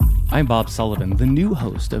I'm Bob Sullivan, the new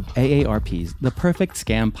host of AARP's The Perfect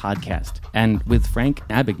Scam podcast. And with Frank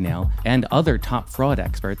Abagnale and other top fraud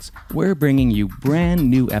experts, we're bringing you brand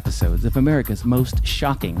new episodes of America's most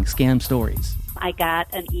shocking scam stories. I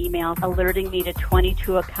got an email alerting me to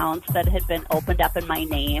 22 accounts that had been opened up in my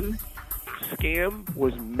name. Scam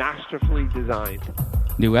was masterfully designed.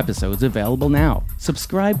 New episodes available now.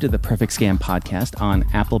 Subscribe to the Perfect Scam podcast on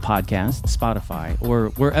Apple Podcasts, Spotify, or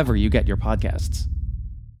wherever you get your podcasts.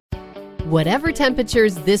 Whatever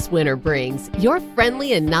temperatures this winter brings, your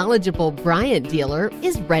friendly and knowledgeable Bryant dealer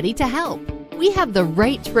is ready to help. We have the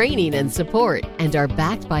right training and support and are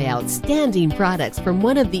backed by outstanding products from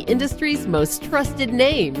one of the industry's most trusted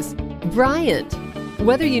names, Bryant.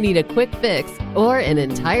 Whether you need a quick fix or an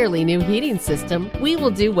entirely new heating system, we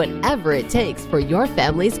will do whatever it takes for your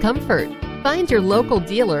family's comfort. Find your local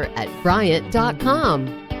dealer at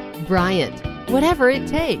Bryant.com. Bryant, whatever it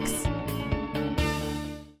takes.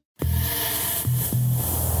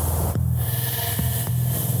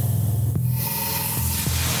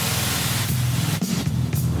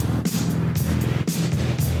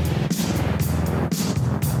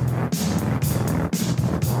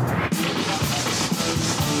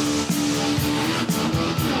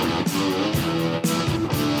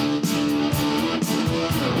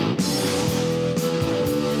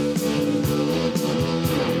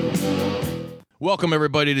 Welcome,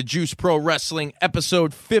 everybody, to Juice Pro Wrestling,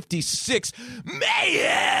 episode 56,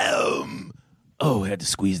 Mayhem! Oh, had to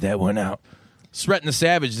squeeze that one out. Sretton the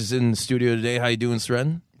Savage is in the studio today. How you doing,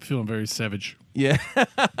 Sretton? Feeling very savage. Yeah,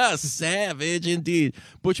 savage indeed.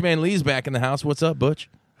 Butchman Lee's back in the house. What's up, Butch?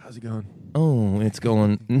 How's it going? Oh, it's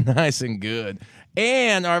going nice and good.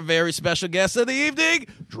 And our very special guest of the evening,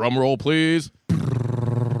 drum roll, please.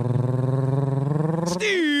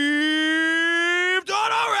 Steve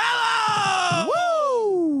Tortorella!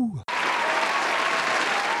 Woo!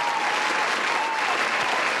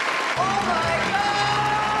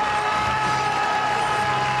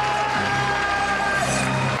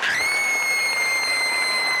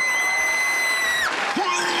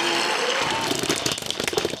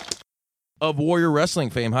 Of Warrior Wrestling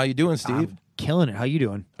fame. How you doing, Steve? Killing it. How you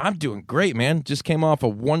doing? I'm doing great, man. Just came off a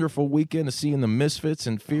wonderful weekend of seeing the Misfits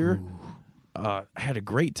and Fear. I had a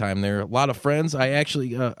great time there. A lot of friends. I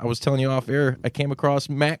actually, I was telling you off air, I came across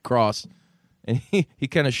Matt Cross, and he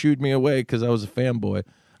kind of shooed me away because I was a fanboy.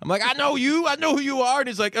 I'm like, I know you. I know who you are. And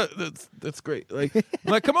he's like, that's great. Like, I'm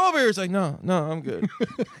like, come over here. He's like, no, I'm good.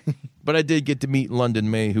 But I did get to meet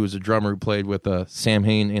London May, who was a drummer who played with Sam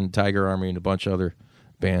Hain and Tiger Army and a bunch of other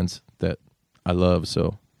bands that I love.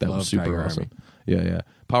 So that was super Tiger awesome. Army. Yeah.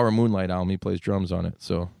 Power Moonlight album. He plays drums on it.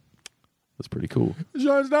 So that's pretty cool. It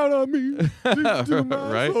shines down on me.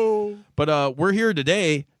 Right? Soul. But we're here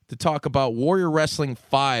today to talk about Warrior Wrestling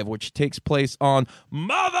 5, which takes place on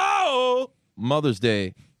Mother's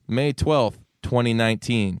Day, May 12th,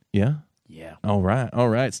 2019. Yeah? Yeah. All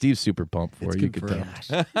right. Steve's super pumped for you. You could tell.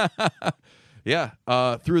 Yeah.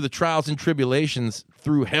 Through the trials and tribulations,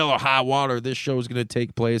 through hell or high water, this show is going to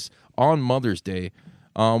take place on Mother's Day.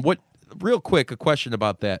 Real quick, a question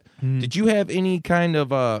about that. Did you have any kind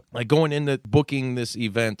of, like going into booking this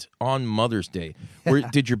event on Mother's Day,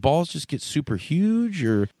 did your balls just get super huge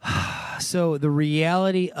or? So the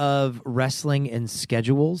reality of wrestling and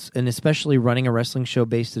schedules, and especially running a wrestling show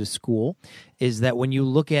based at a school, is that when you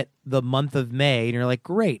look at the month of May and you're like,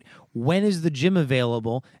 great, when is the gym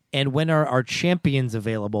available and when are our champions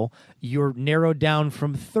available, you're narrowed down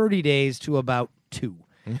from 30 days to about 2.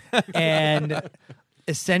 And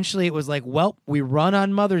essentially it was like, well, we run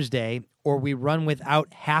on Mother's Day, or we run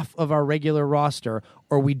without half of our regular roster,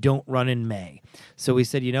 or we don't run in May. So we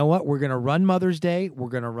said, you know what? We're going to run Mother's Day. We're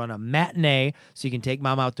going to run a matinee, so you can take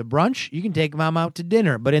mom out to brunch. You can take mom out to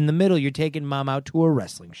dinner. But in the middle, you're taking mom out to a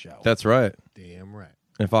wrestling show. That's right. Damn right.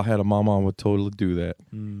 If I had a mom, I would totally do that.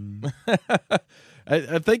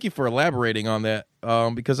 I thank you for elaborating on that,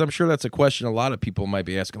 because I'm sure that's a question a lot of people might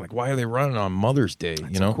be asking, like, why are they running on Mother's Day?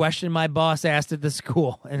 It's a question my boss asked at the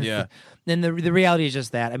school. And yeah. Then the reality is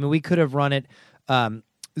just that. I mean, we could have run it.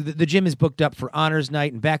 The gym is booked up for Honors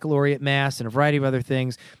Night and Baccalaureate Mass and a variety of other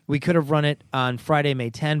things. We could have run it on Friday, May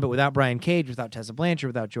 10, but without Brian Cage, without Tessa Blanchard,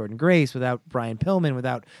 without Jordan Grace, without Brian Pillman,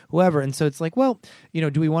 without whoever. And so it's like, well,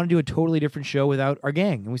 do we want to do a totally different show without our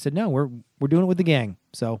gang? And we said, no, we're doing it with the gang.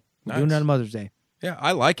 So we're doing it on Mother's Day. Yeah,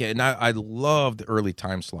 I like it, and I love the early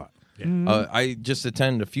time slot. Yeah. I just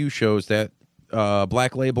attended a few shows that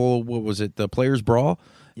Black Label, what was it, the Players Brawl?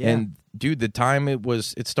 Yeah. And dude, the time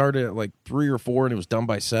it started at like 3 or 4 and it was done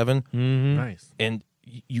by 7. Mm-hmm. Nice. And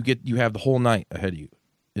you have the whole night ahead of you.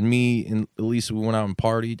 And me and Elisa, we went out and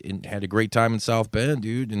partied and had a great time in South Bend,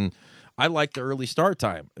 dude. And I like the early start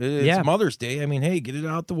time. It's Mother's Day. I mean, hey, get it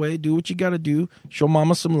out the way. Do what you got to do. Show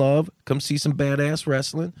mama some love. Come see some badass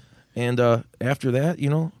wrestling. And after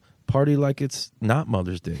that, party like it's not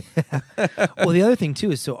Mother's Day. Well, the other thing,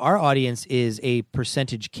 too, is so our audience is a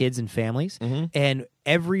percentage kids and families. And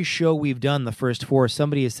every show we've done, the first 4,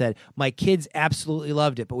 somebody has said, my kids absolutely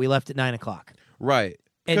loved it, but we left at 9 o'clock. Right.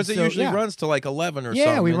 Because it usually runs to like 11 or something.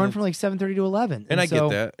 Yeah, we run from like 7:30 to 11. And I get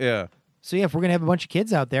that, yeah. So, if we're going to have a bunch of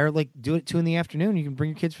kids out there, like, do it at 2 in the afternoon. You can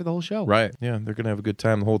bring your kids for the whole show. Right. Yeah, they're going to have a good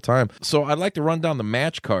time the whole time. So I'd like to run down the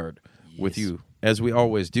match card with you, as we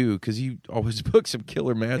always do, because you always book some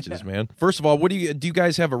killer matches, man. First of all, do you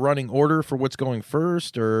guys have a running order for what's going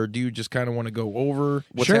first, or do you just kind of want to go over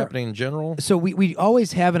what's happening in general? So we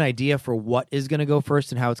always have an idea for what is going to go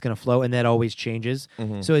first and how it's going to flow, and that always changes.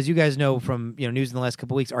 So as you guys know from news in the last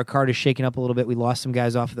couple of weeks, our card is shaken up a little bit. We lost some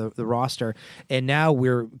guys off the roster, and now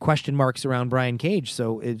we're question marks around Brian Cage.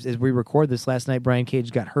 So as we record this last night, Brian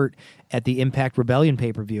Cage got hurt at the Impact Rebellion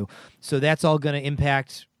pay-per-view. So that's all going to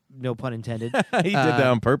impact... No pun intended. He did that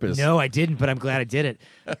on purpose. No, I didn't, but I'm glad I did it.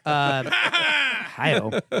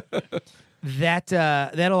 Hi-oh.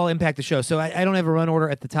 That'll all impact the show. So I don't have a run order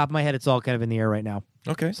at the top of my head. It's all kind of in the air right now.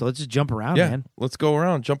 Okay. So let's just jump around, man. Let's go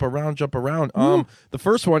around, jump around. The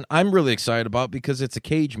first one I'm really excited about because it's a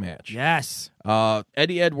cage match. Yes.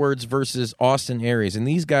 Eddie Edwards versus Austin Aries. And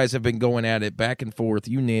these guys have been going at it back and forth.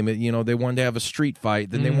 You name it. They wanted to have a street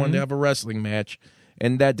fight. Then they wanted to have a wrestling match.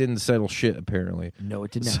 And that didn't settle shit, apparently. No, it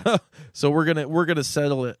did not. So we're gonna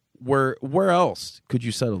settle it. Where else could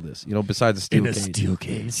you settle this? Besides a steel cage. Steel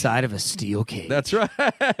cage. Inside of a steel cage. That's right.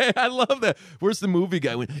 I love that. Where's the movie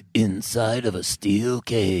guy? Inside of a steel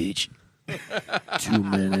cage. 2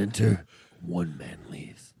 men enter, 1 man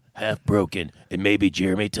leaves. Half broken, and maybe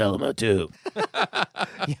Jeremy Telema too.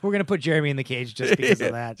 Yeah, we're gonna put Jeremy in the cage just because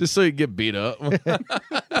of that. Just so you get beat up.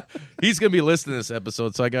 He's gonna be listening to this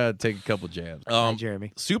episode, so I gotta take a couple jabs. Hi,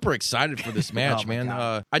 Jeremy. Super excited for this match, man.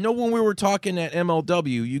 God. I know when we were talking at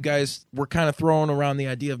MLW, you guys were kind of throwing around the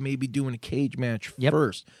idea of maybe doing a cage match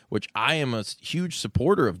first, which I am a huge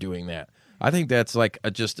supporter of doing that. I think that's like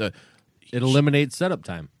it eliminates setup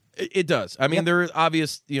time. It does. I mean, there are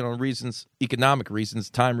obvious, reasons, economic reasons,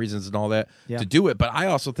 time reasons, and all that to do it. But I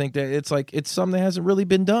also think that it's something that hasn't really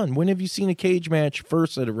been done. When have you seen a cage match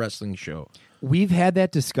first at a wrestling show? We've had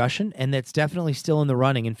that discussion, and that's definitely still in the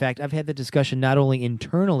running. In fact, I've had that discussion not only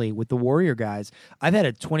internally with the Warrior guys. I've had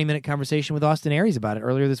a 20-minute conversation with Austin Aries about it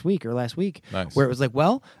earlier this week or last week, where it was like,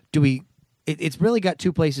 well, it's really got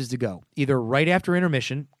 2 places to go. Either right after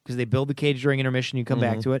intermission, because they build the cage during intermission, you come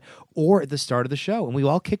back to it, or at the start of the show. And we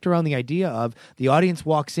all kicked around the idea of the audience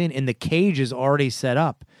walks in and the cage is already set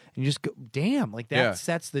up. And you just go, damn, like that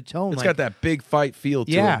sets the tone. It's got that big fight feel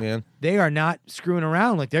to it, man. They are not screwing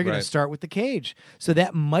around. Like they're going to start with the cage. So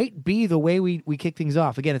that might be the way we kick things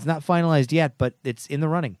off. Again, it's not finalized yet, but it's in the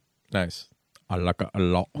running. Nice. I like it a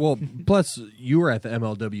lot. Well, plus you were at the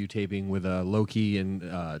MLW taping with Loki and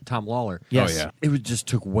Tom Lawler. Yes. Oh, yeah. It just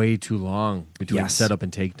took way too long between setup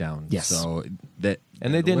and takedown. Yes. So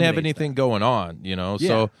and they didn't have anything going on,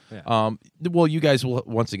 So, well, you guys will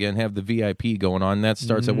once again have the VIP going on. That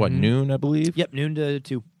starts at what, noon, I believe? Yep, noon to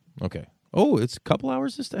 2. Okay. Oh, it's a couple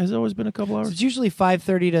hours. Has it always been a couple hours? So it's usually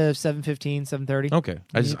 5:30 to 7:15, 7:30. Okay.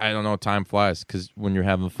 I don't know. Time flies because when you're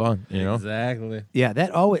having fun, Exactly. Yeah,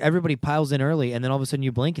 everybody piles in early, and then all of a sudden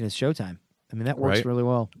you blink and it's showtime. I mean, that works really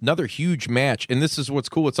well. Another huge match, and this is what's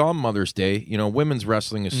cool. It's on Mother's Day. Women's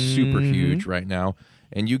wrestling is super huge right now,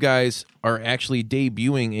 and you guys are actually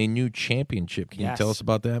debuting a new championship. Can you tell us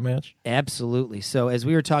about that match? Absolutely. So as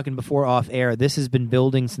we were talking before off air, this has been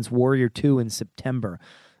building since Warrior 2 in September.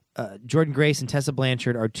 Jordan Grace and Tessa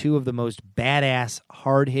Blanchard are 2 of the most badass,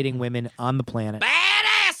 hard-hitting women on the planet.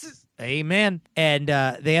 Badasses! Amen. And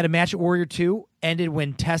they had a match at Warrior 2, ended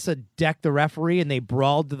when Tessa decked the referee and they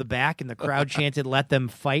brawled to the back and the crowd chanted, let them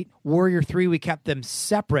fight. Warrior 3, we kept them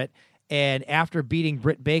separate. And after beating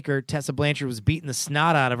Britt Baker, Tessa Blanchard was beating the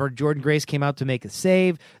snot out of her. Jordan Grace came out to make a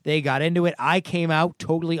save. They got into it. I came out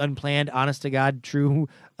totally unplanned, honest to God, true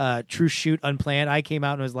shoot, unplanned. I came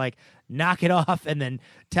out and was like, knock it off. And then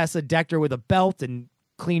Tessa decked her with a belt and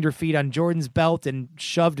cleaned her feet on Jordan's belt and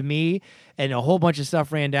shoved me, and a whole bunch of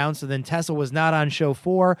stuff ran down. So then Tessa was not on show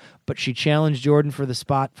 4, but she challenged Jordan for the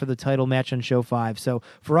spot for the title match on show 5. So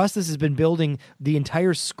for us, this has been building the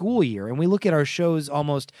entire school year, and we look at our shows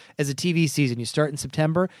almost as a TV season. You start in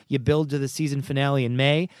September, you build to the season finale in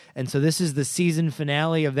May, and so this is the season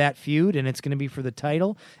finale of that feud, and it's going to be for the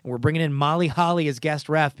title. And we're bringing in Molly Holly as guest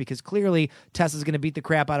ref because clearly Tessa's going to beat the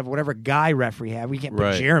crap out of whatever guy ref we have. We can't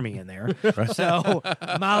put Jeremy in there. So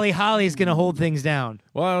Molly Holly is going to hold things down.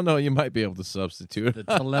 Well, I don't know. You might be able able to substitute. The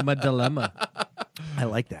dilemma. I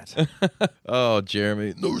like that. Oh,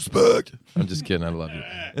 Jeremy, no respect. I'm just kidding. I love you.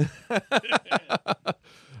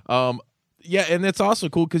 Yeah, and it's also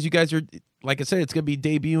cool because you guys are, like I said, it's going to be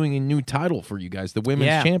debuting a new title for you guys, the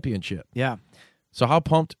Women's Championship. Yeah. So how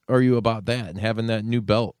pumped are you about that and having that new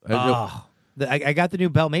belt? I got the new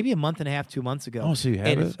belt maybe a month and a half, 2 months ago. Oh, so you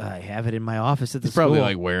have it? I have it in my office at the You're probably school.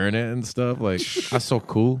 like wearing it and stuff. Like, that's so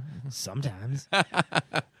cool. Sometimes.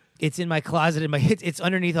 It's in my closet. It's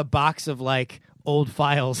underneath a box of like old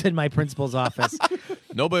files in my principal's office.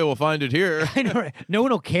 Nobody will find it here. I know, right? No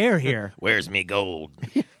one will care here. Where's me gold?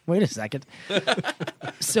 Wait a second.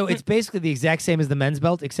 So it's basically the exact same as the men's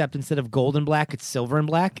belt, except instead of gold and black, it's silver and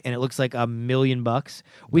black, and it looks like $1 million.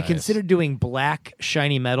 We considered doing black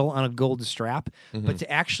shiny metal on a gold strap, but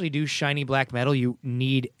to actually do shiny black metal, you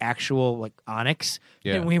need actual like onyx,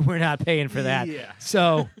 and we're not paying for that.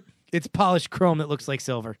 So it's polished chrome that looks like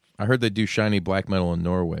silver. I heard they do shiny black metal in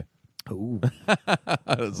Norway. Ooh.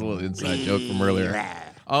 That's a little inside joke from earlier.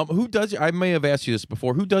 Who does I may have asked you this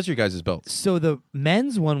before. Who does your guys' belts? So the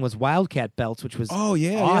men's one was Wildcat belts, which was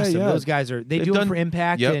awesome. Those guys are they do them for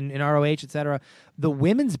Impact and ROH, etc. The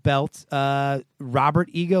women's belt, Robert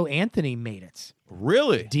Ego Anthony made it.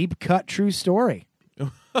 Really? Deep cut, true story.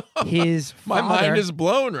 His my father, mind is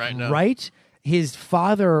blown right now. Right? His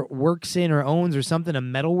father works in or owns or something a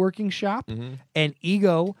metalworking shop, and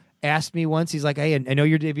Ego asked me once. He's like, "Hey, I know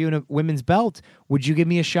you're debuting a women's belt. Would you give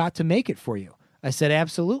me a shot to make it for you?" I said,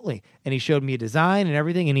 absolutely. And he showed me a design and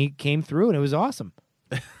everything, and he came through, and it was awesome.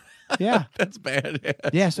 Yeah. That's bad.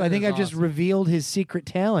 Yeah, so I think I've just revealed his secret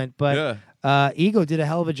talent, but Ego did a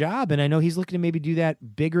hell of a job, and I know he's looking to maybe do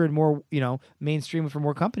that bigger and more, mainstream for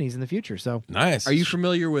more companies in the future. So nice. Are you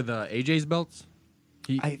familiar with AJ's belts?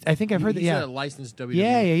 I think I've heard that, He's a licensed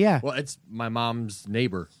WWE. Yeah. Well, it's my mom's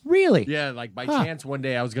neighbor. Really? Yeah, like by chance one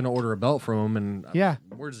day I was going to order a belt from him, and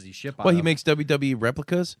where does he ship out Well, he of? makes WWE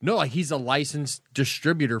replicas? No, like he's a licensed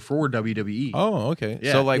distributor for WWE. Oh, okay.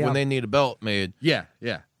 Yeah. So like when they need a belt made. Yeah.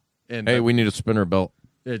 And hey, we need a spinner belt.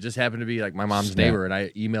 it just happened to be like my mom's neighbor, and I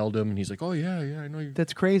emailed him, and he's like, "Oh yeah, I know you."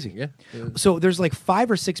 That's crazy. Yeah. So there's like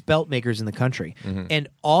 5 or 6 belt makers in the country, and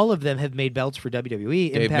all of them have made belts for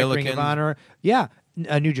WWE, Dave Impact, Ring Milliken. of Honor,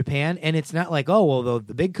 New Japan, and it's not like, oh, well,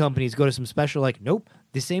 the big companies go to some special, like, nope,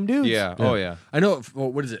 the same dudes. Yeah. Oh, yeah. I know.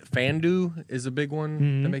 What is it? Fandu is a big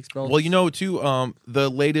one that makes belts. Well, too, the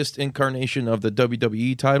latest incarnation of the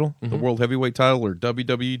WWE title, the World Heavyweight title or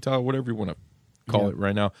WWE title, whatever you want to call it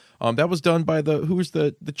right now, that was done by who's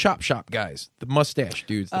the Chop Shop guys, the mustache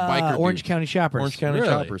dudes, the biker Orange dudes. County Choppers. Orange County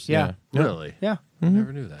Really? Choppers. Yeah. Really? Yeah. I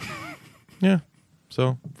never knew that. Yeah.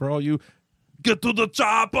 So for all you, get to the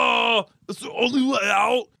chopper. It's the only way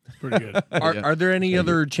out. Pretty good. Are there any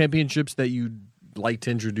other championships that you'd like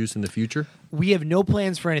to introduce in the future? We have no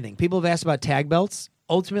plans for anything. People have asked about tag belts.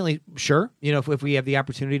 Ultimately, sure, if we have the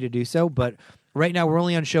opportunity to do so, but right now we're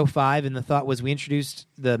only on show 5, and the thought was we introduced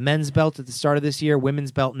the men's belt at the start of this year,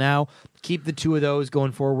 women's belt now, keep the 2 of those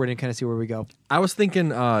going forward and kind of see where we go. I was thinking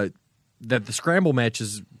that the scramble match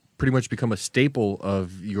has pretty much become a staple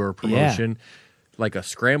of your promotion, like a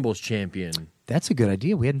scrambles champion. That's a good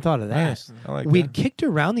idea. We hadn't thought of that. Nice. I like We'd that. kicked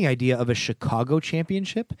around the idea of a Chicago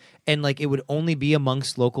championship, and like it would only be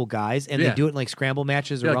amongst local guys, and they do it in like scramble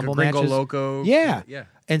matches or like rumble a Gringo matches. Loco. Yeah. Yeah.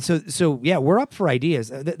 And so we're up for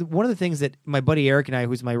ideas. One of the things that my buddy Eric and I,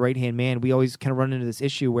 who's my right-hand man, we always kind of run into this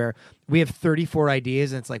issue where we have 34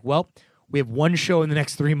 ideas, and it's like, well, we have one show in the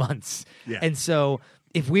next 3 months. Yeah. And so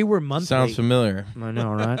if we were monthly... Sounds familiar. I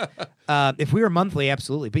know, right? If we were monthly,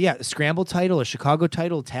 absolutely. But yeah, a scramble title, a Chicago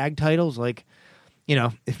title, tag titles, like...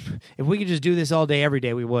 if we could just do this all day, every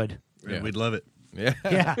day, we would. Yeah. We'd love it. Yeah.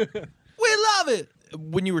 Yeah. We love it.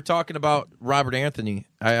 When you were talking about Robert Anthony,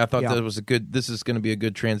 I thought that was this is going to be a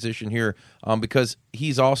good transition here because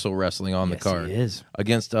he's also wrestling on the card. He is.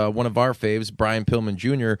 Against one of our faves, Brian Pillman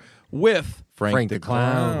Jr., with Frank the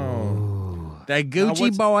Clown. That Now,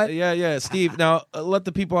 Gucci boy. Yeah. Steve, now let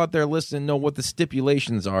the people out there listening know what the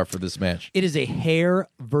stipulations are for this match. It is a hair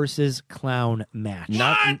versus clown match.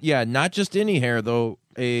 Not just any hair, though.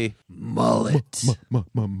 A Mullet.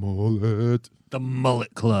 mullet. The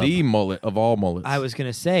Mullet Club. The mullet of all mullets. I was going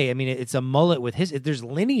to say, it's a mullet with there's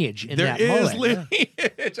lineage in There that is mullet.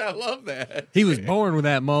 lineage. I love that. He was born with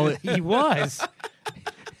that mullet. He was.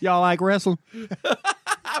 Y'all like wrestling?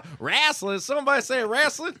 Wrestling. Somebody say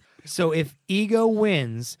wrestling. So if Ego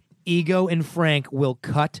wins, Ego and Frank will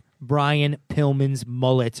cut Brian Pillman's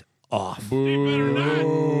mullet off.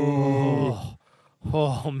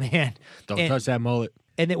 Oh, man. Don't touch that mullet.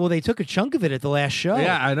 And they took a chunk of it at the last show.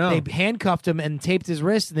 Yeah, I know. They handcuffed him and taped his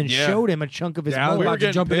wrist and then showed him a chunk of his Yeah, I was mullet. about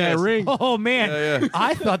to jump in that ring. Oh, man. Yeah.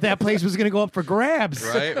 I thought that place was going to go up for grabs.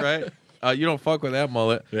 Right. You don't fuck with that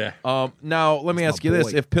mullet. Yeah. Now, let me ask my you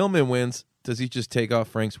this. boy. If Pillman wins, does he just take off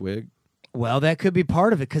Frank's wig? Well, that could be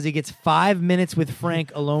part of it because he gets 5 minutes with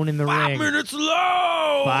Frank alone in the ring. 5 minutes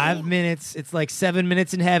low! 5 minutes. It's like 7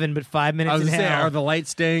 minutes in heaven, but 5 I minutes was in going to say, hell. are the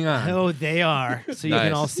lights staying on? Oh, they are. So you Nice.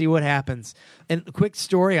 can all see what happens. And a quick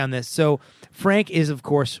story on this. So Frank is, of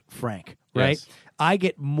course, Frank, right? Yes. I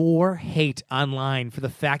get more hate online for the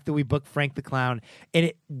fact that we booked Frank the Clown, and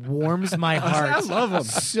it warms my heart. I love him.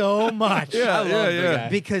 So much. Yeah, I love the guy.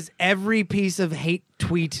 Because every piece of hate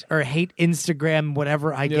tweet or hate Instagram,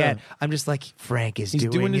 whatever I get, I'm just like, Frank is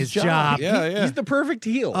doing his job. Yeah. He's the perfect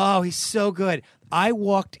heel. Oh, he's so good. I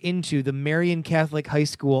walked into the Marion Catholic High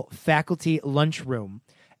School faculty lunchroom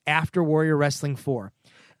after Warrior Wrestling 4.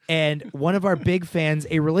 And one of our big fans,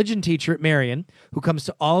 a religion teacher at Marion, who comes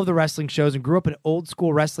to all of the wrestling shows and grew up an old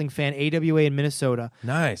school wrestling fan, AWA in Minnesota.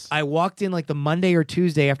 Nice. I walked in like the Monday or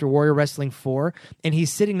Tuesday after Warrior Wrestling 4, and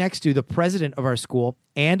he's sitting next to the president of our school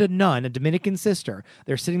and a nun, a Dominican sister.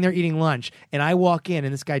 They're sitting there eating lunch, and I walk in,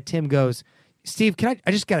 and this guy, Tim, goes, Steve,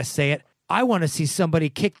 I just got to say it. I want to see somebody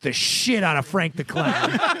kick the shit out of Frank the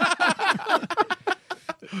Clown.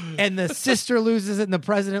 And the sister loses it and the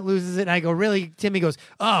president loses it. And I go, really? Timmy goes,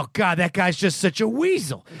 oh, God, that guy's just such a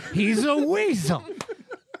weasel. He's a weasel.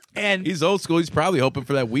 And He's old school. He's probably hoping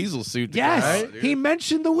for that weasel suit. yes, he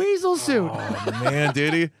mentioned the weasel suit. Oh, man,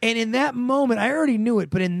 did he? And in that moment, I already knew it,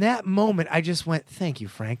 but in that moment, I just went, thank you,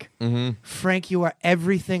 Frank. Mm-hmm. Frank, you are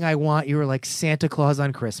everything I want. You are like Santa Claus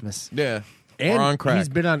on Christmas. Yeah. and or on crack. he's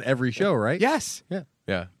been on every show, right? Yes. Yeah.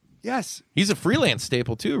 Yeah. Yes. He's a freelance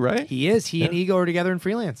staple too, right? He is. He and Ego are together in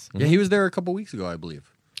freelance. Yeah, he was there a couple weeks ago, I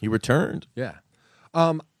believe. He returned. Yeah.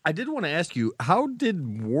 I did want to ask you, how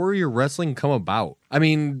did Warrior Wrestling come about? I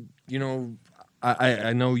mean, you know,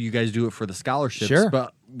 I know you guys do it for the scholarships, Sure.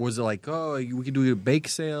 but was it like, oh, we could do a bake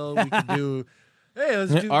sale, we could do, hey,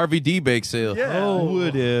 let's do RVD bake sale. Yeah. Oh,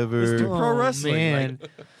 whatever. Let's do pro wrestling. Man.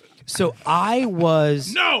 So I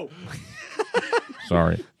was No.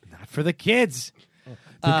 Sorry. not for the kids.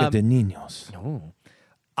 Look at the niños. No.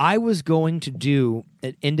 I was going to do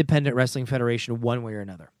an independent wrestling federation one way or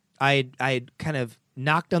another. I had kind of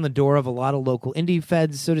knocked on the door of a lot of local indie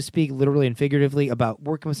feds, so to speak, literally and figuratively, about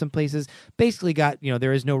working with some places. Basically got,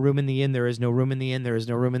 there is no room in the inn, there is no room in the inn, there is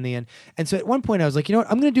no room in the inn. And so at one point I was like, you know what,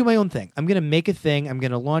 I'm going to do my own thing. I'm going to make a thing. I'm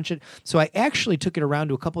going to launch it. So I actually took it around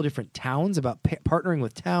to a couple different towns about partnering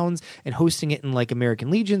with towns and hosting it in like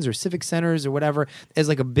American Legions or civic centers or whatever as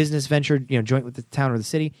like a business venture, joint with the town or the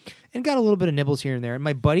city, and got a little bit of nibbles here and there. And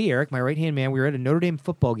my buddy Eric, my right-hand man, we were at a Notre Dame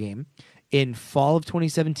football game in fall of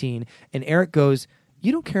 2017, and Eric goes,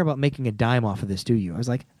 you don't care about making a dime off of this, do you? I was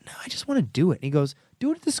like, no, I just want to do it. And he goes,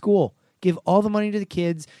 do it at the school. Give all the money to the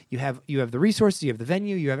kids. You have the resources, you have the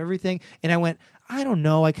venue, you have everything. And I went, I don't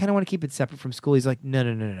know. I kind of want to keep it separate from school. He's like,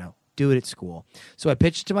 no. Do it at school. So I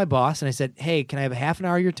pitched to my boss, and I said, hey, can I have a half an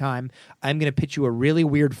hour of your time? I'm going to pitch you a really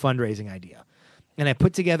weird fundraising idea. And I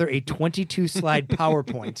put together a 22-slide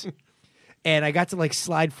PowerPoint. And I got to like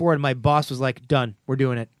slide 4, and my boss was like, done. We're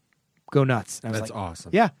doing it. Go nuts. And I was That's like,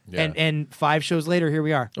 awesome. Yeah. Yeah. And 5 shows later, here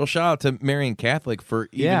we are. Well, shout out to Marion Catholic for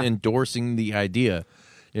even endorsing the idea.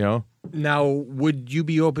 Now, would you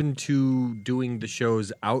be open to doing the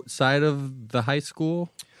shows outside of the high school?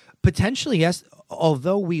 Potentially, yes.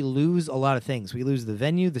 Although we lose a lot of things. We lose the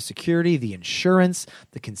venue, the security, the insurance,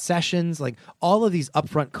 the concessions, like all of these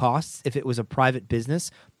upfront costs. If it was a private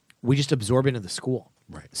business, we just absorb into the school.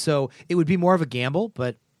 Right. So it would be more of a gamble,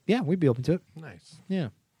 but yeah, we'd be open to it. Nice. Yeah.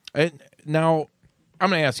 And now, I'm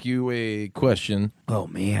going to ask you a question. Oh,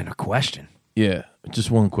 man, a question. Yeah,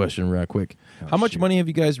 just one question right quick. How much money have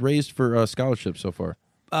you guys raised for scholarships so far?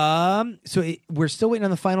 We're still waiting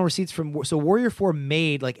on the final receipts from. So Warrior 4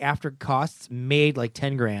 made like after costs made like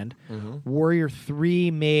 $10,000. Warrior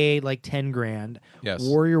 3 made like $10,000. Yes.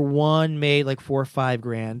 Warrior 1 made like $4,000 or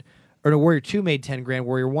 $5,000. Or no, Warrior 2 made $10,000.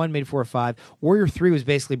 Warrior 1 made $4,000 or $5,000. Warrior 3 was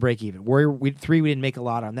basically break even. Warrior 3 we didn't make a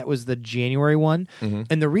lot on. That was the January one.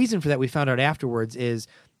 And the reason for that we found out afterwards is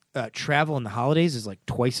travel in the holidays is like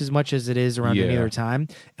twice as much as it is around any other time.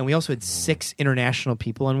 And we also had 6 international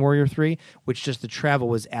people on Warrior 3, which just the travel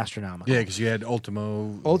was astronomical. Yeah, because you had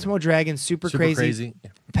Ultimo Dragon, Super Crazy. Yeah.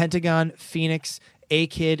 Pentagon, Phoenix,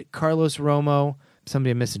 A-Kid, Carlos Romo, somebody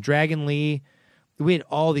I'm missing, Dragon Lee. We had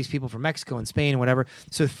all these people from Mexico and Spain and whatever.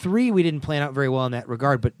 So 3 we didn't plan out very well in that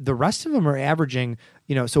regard, but the rest of them are averaging,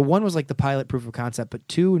 So 1 was like the pilot proof of concept, but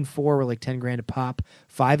 2 and 4 were like $10,000 a pop.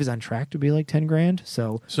 5 is on track to be like $10,000.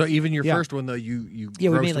 So even your first one though, you we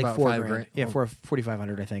made like about $4,000. Yeah, Oh. for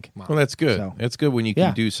 $4,500, I think. Well, that's good. So- It's good when you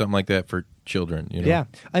can do something like that for children. Yeah,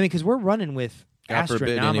 I mean, because we're running with God forbid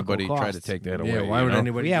astronomical anybody costs. try to take that away. Yeah, why would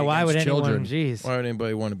anybody? Yeah, be why would against anyone? children? Jeez. Why would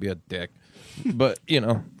anybody want to be a dick? But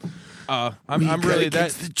I'm really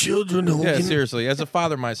that. the children. Yeah, seriously. As a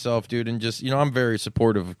father myself, dude, and just I'm very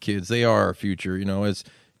supportive of kids. They are our future. As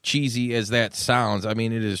cheesy as that sounds, I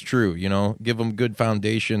mean, it is true. Give them good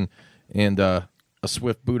foundation and a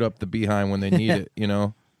swift boot up the behind when they need it.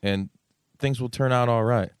 And things will turn out all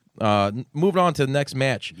right. Moving on to the next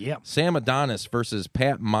match. Yeah. Sam Adonis versus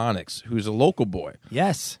Pat Monix, who's a local boy.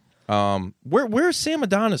 Yes. Where's Sam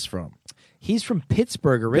Adonis from? He's from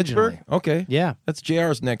Pittsburgh originally. Pittsburgh? Okay. Yeah. That's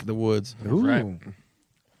JR's neck of the woods. Ooh. Right.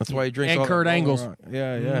 That's why he drinks And all Kurt that Angle's. Rolling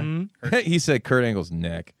Rock. Yeah. He said Kurt Angle's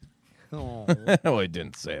neck. Oh. Well, he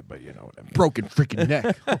didn't say it, but you know what I mean. Broken freaking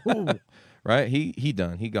neck. Right? He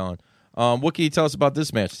done. He gone. What can you tell us about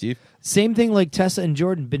this match, Steve? Same thing like Tessa and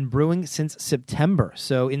Jordan, been brewing since September.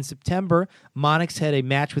 So in September, Monix had a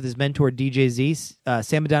match with his mentor, DJ Z.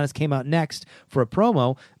 Sam Adonis came out next for a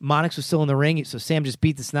promo. Monix was still in the ring, so Sam just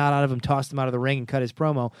beat the snot out of him, tossed him out of the ring, and cut his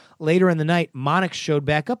promo. Later in the night, Monix showed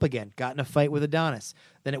back up again, got in a fight with Adonis.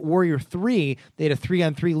 Then at Warrior 3, they had a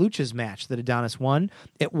 3-on-3 luchas match that Adonis won.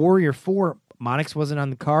 At Warrior 4, Monix wasn't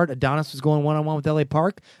on the card. Adonis was going one-on-one with LA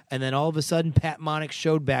Park. And then all of a sudden, Pat Monix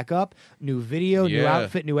showed back up. New video, new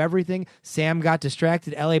outfit, new everything. Sam got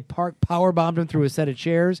distracted. LA Park powerbombed him through a set of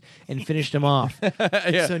chairs and finished him off.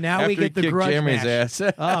 So now we After get the he kicked grudge Jeremy's match. ass.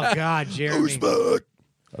 Oh, God, Jeremy.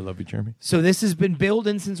 I love you, Jeremy. So this has been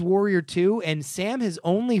building since Warrior 2, and Sam has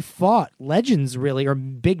only fought legends, really, or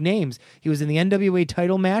big names. He was in the NWA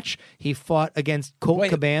title match. He fought against Colt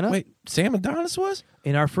Cabana. Wait, Sam Adonis was?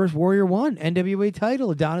 In our first Warrior 1, NWA title,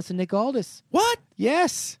 Adonis and Nick Aldis. What?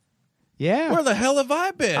 Yes. Yeah. Where the hell have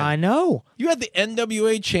I been? I know. You had the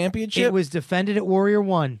NWA championship? It was defended at Warrior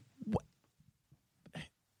 1.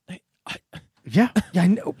 Yeah, I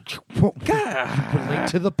know. God. Put a link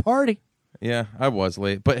to the party. Yeah, I was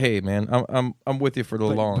late. But hey, man, I'm with you for the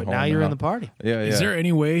long But haul. now you're in the party. Yeah, yeah. Is there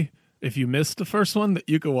any way, if you missed the first one, that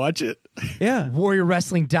you could watch it? Yeah.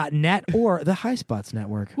 WarriorWrestling.net or the High Spots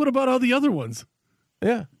Network. What about all the other ones?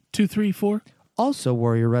 Yeah. 2, 3, 4? Also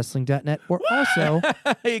WarriorWrestling.net or also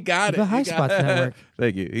You got it. the High You got Spots it. Network.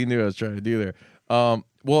 Thank you. He knew what I was trying to do there.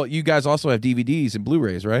 Well, you guys also have DVDs and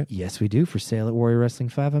Blu-rays, right? Yes, we do, for sale at Warrior Wrestling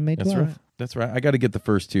 5 on May 12th. That's right. That's right. I got to get the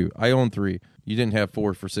first 2. I own 3. You didn't have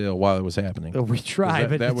 4 for sale while it was happening. We tried,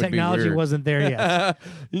 but that the would be technology weird. wasn't there yet.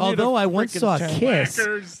 Although I once saw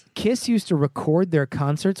Kiss. Kiss used to record their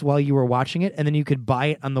concerts while you were watching it, and then you could buy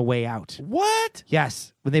it on the way out. What?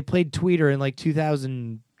 Yes. When they played Tweeter in like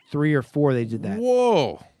 2003 or 4, they did that.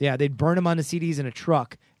 Whoa. Yeah, they'd burn them on the CDs in a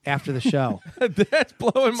truck after the show. That's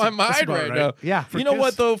blowing my mind about right right. now. Yeah. You know Kiss?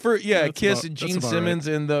 what though? For That's Kiss about- and that's Gene about Simmons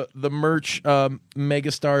and the merch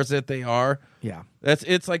megastars that they are. Yeah.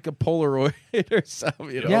 It's like a Polaroid or something.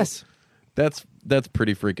 You know? Yes. That's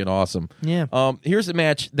pretty freaking awesome. Yeah. Here's a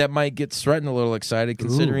match that might get Stretton a little excited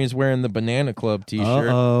considering he's wearing the Banana Club T-shirt.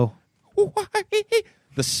 Uh-oh.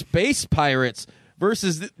 The Space Pirates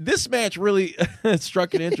versus this match really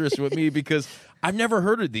struck an interest with me because I've never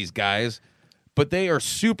heard of these guys. But they are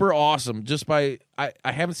super awesome. Just by I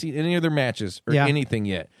haven't seen any of their matches or anything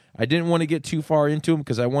yet. I didn't want to get too far into them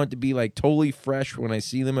because I want it to be like totally fresh when I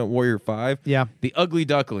see them at Warrior 5. Yeah. The Ugly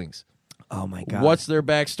Ducklings. Oh, my God. What's their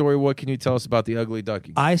backstory? What can you tell us about the Ugly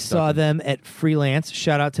Ducklings? I saw them at Freelance.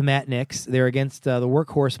 Shout out to Matt Nix. They're against the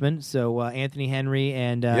Workhorsemen, so Anthony Henry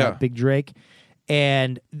and Big Drake.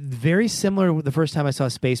 And very similar with the first time I saw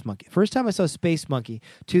Space Monkey. First time I saw Space Monkey,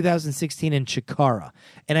 2016 in Chikara.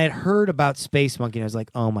 And I had heard about Space Monkey, and I was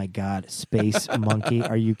like, oh, my God, Space Monkey?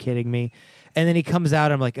 Are you kidding me? And then he comes out,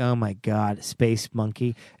 and I'm like, oh, my God, Space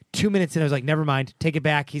Monkey. 2 minutes in, I was like, never mind. Take it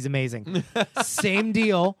back. He's amazing. Same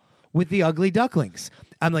deal with the Ugly Ducklings.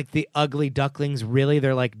 I'm like, the Ugly Ducklings, really?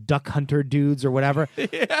 They're like duck hunter dudes or whatever.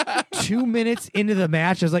 2 minutes into the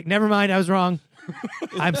match, I was like, never mind. I was wrong.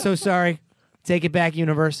 I'm so sorry. Take it back,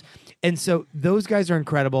 universe. And so those guys are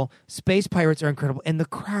incredible. Space Pirates are incredible. And the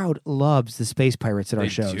crowd loves the Space Pirates at our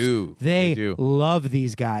shows. They do. love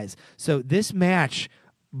these guys. So this match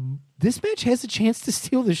has a chance to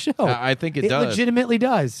steal the show. I think it does. It legitimately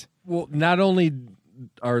does. Well, not only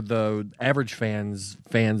are the average fans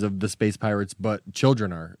of the Space Pirates, but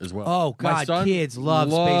children are as well. Oh, My God, son kids love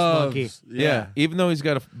Space Monkey. Yeah. Even though he's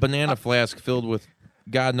got a banana flask filled with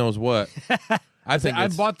God knows what. I think I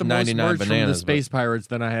it's bought the most 99 merch from the bananas, Space Pirates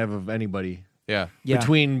than I have of anybody. Yeah.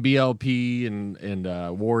 between BLP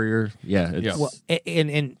and Warrior. Yeah, it's, Well,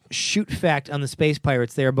 and shoot fact on the Space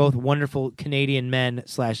Pirates, they are both wonderful Canadian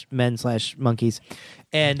men/monkeys,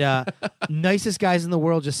 and nicest guys in the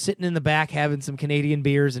world, just sitting in the back having some Canadian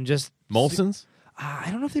beers and just Molson's? I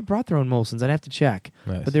don't know if they brought their own Molsons. I'd have to check,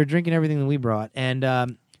 Nice. but they're drinking everything that we brought,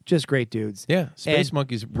 and just great dudes. Yeah, Space And-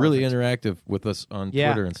 Monkey's really interactive with us on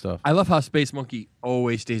Yeah. Twitter and stuff. I love how Space Monkey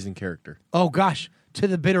always stays in character. Oh gosh, to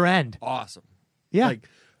the bitter end. Awesome. Yeah, Like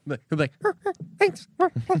he'll be like, thanks.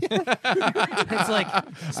 it's like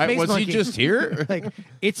Space was Monkey. he just here? Like,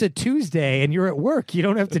 it's a Tuesday and you're at work. You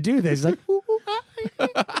don't have to do this. Like, ooh, ooh, hi.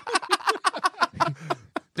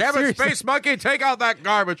 Damn it, Space Monkey, take out that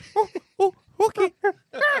garbage. Okay.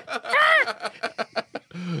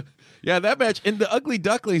 Yeah, that match. And the Ugly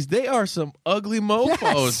Ducklings, they are some ugly mofos,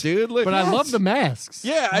 Yes. dude. Look, But I love the masks.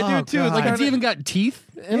 Yeah, I Oh, do too. God. It's Like kinda- it's even got teeth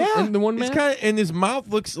in the one It's mask. kind of, and his mouth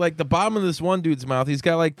looks like the bottom of this one dude's mouth. He's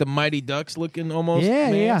got like the Mighty Ducks looking almost. Yeah,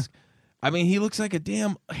 yeah. mask. I mean, he looks like a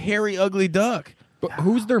damn hairy, ugly duck. But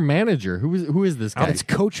who's their manager? Who is this guy? It's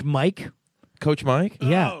Coach Mike. Coach Mike,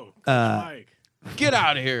 Yeah. Oh, Mike. get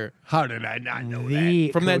out of here How did I not know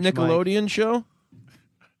The from that Coach Mike. Nickelodeon show.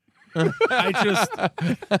 I just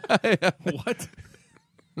what?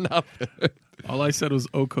 Nothing. All I said was,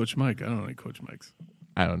 "Oh, Coach Mike." I don't like Coach Mike's.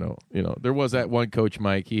 I don't know. You know, there was that one Coach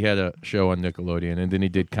Mike. He had a show on Nickelodeon, and then he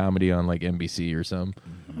did comedy on like NBC or something.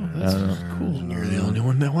 You're the only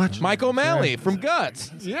one that watched. Mike O'Malley from Guts.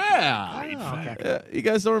 Yeah. You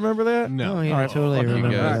guys don't remember that? No. Oh, yeah, All right, totally fuck you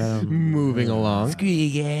remember guys. that. Moving along. Screw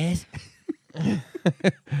you guys.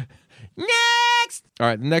 Next! All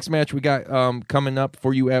right, the next match we got coming up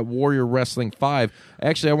for you at Warrior Wrestling 5.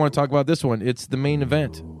 Actually, I want to talk about this one. It's the main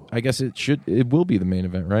event. I guess it will be the main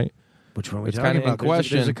event, right? Which one are we It's talking kind of in about?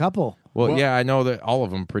 question. There's a couple. Well, yeah, I know that all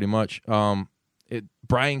of them pretty much.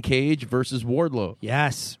 Brian Cage versus Wardlow.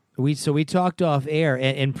 Yes. We talked off air,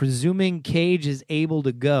 and presuming Cage is able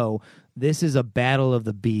to go, this is a battle of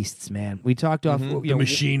the beasts, man. We talked off The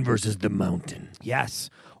machine versus the mountain. Yes.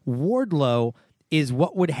 Wardlow is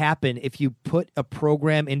what would happen if you put a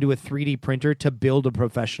program into a 3D printer to build a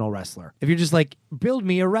professional wrestler. If you're just like, build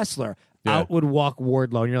me a wrestler, Yeah. out would walk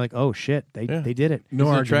Wardlow, and you're like, oh shit, they did it. No He's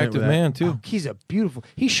an argument attractive with that. man, too. Oh, he's a beautiful.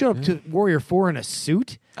 He showed up to Warrior 4 in a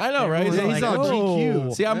suit. I know, right? Everyone's He's like, all "Oh."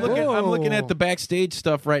 GQ. See, I'm looking at the backstage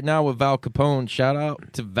stuff right now with Val Capone. Shout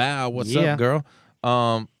out to Val. What's Yeah. up, girl?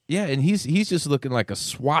 Yeah, and he's just looking like a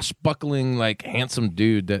swashbuckling, like handsome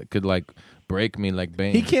dude that could like break me like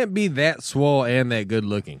Bane. He can't be that swole and that good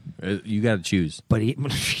looking. You got to choose. But he,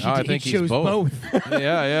 I he think he's chose both. yeah,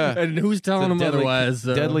 yeah. And who's telling him Deadly- otherwise?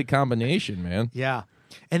 Deadly combination, man. Yeah.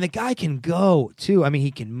 And the guy can go, too. I mean,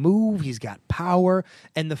 he can move. He's got power.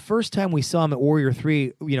 And the first time we saw him at Warrior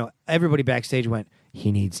 3, everybody backstage went,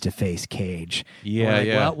 he needs to face Cage. Yeah, We're like,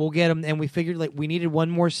 yeah. Well, we'll get him. And we figured like we needed one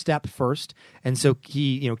more step first. And so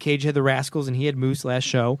Cage had the Rascals and he had Moose last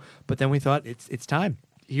show. But then we thought it's time.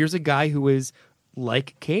 Here's a guy who is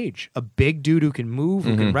like Cage, a big dude who can move,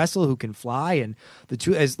 who can wrestle, who can fly. And the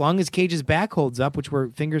two, as long as Cage's back holds up, which we're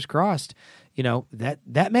fingers crossed,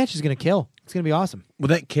 that match is going to kill. It's going to be awesome. Well,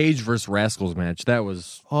 that Cage versus Rascals match, that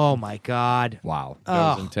was Oh my God. wow.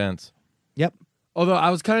 That was intense. Yep. Although I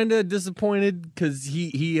was kind of disappointed because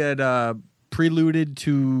he had preluded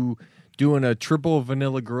to doing a triple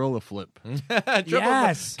vanilla gorilla flip.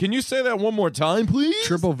 Yes. Can you say that one more time, please?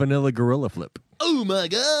 Triple vanilla gorilla flip. Oh my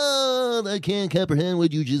God! I can't comprehend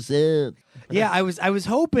what you just said. Yeah, I was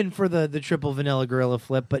hoping for the triple vanilla gorilla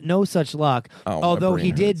flip, but no such luck. Oh, my Although brain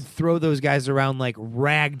he did hurts. throw those guys around like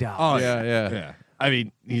ragdoll. Oh Yeah. I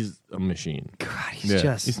mean, he's a machine. God, he's Yeah.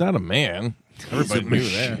 just He's not a man. Everybody knew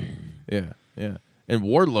that. Yeah. And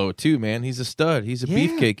Wardlow too, man. He's a stud. He's a Yeah.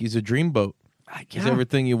 beefcake. He's a dreamboat. He's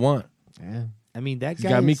everything you want. Yeah. I mean, that He's guy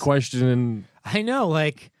got me is- questioning. I know,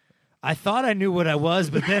 like I thought I knew what I was,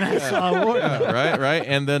 but then I saw Wardlow. Yeah, right.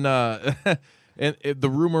 And then and the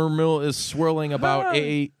rumor mill is swirling about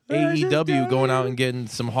AEW going out and getting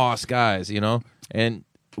some Hoss guys, and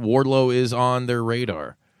Wardlow is on their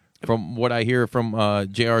radar, from what I hear from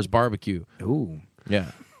JR's barbecue. Ooh.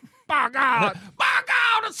 Yeah. By God,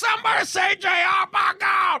 did somebody say JR? By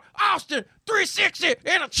God, Austin 360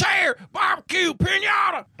 in a chair, barbecue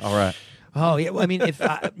pinata. All right. Oh yeah, well, I mean, if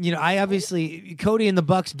I obviously Cody and the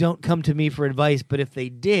Bucks don't come to me for advice, but if they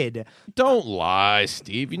did, Don't lie,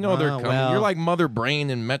 Steve. You know they're Oh, coming. well. You're like Mother Brain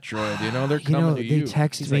in Metroid. They're coming to they you.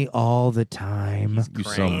 text me all the time. You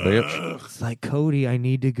son of a bitch. It's like, Cody, I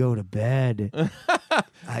need to go to bed.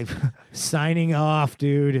 I'm signing off,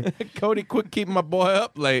 dude. Cody, quit keeping my boy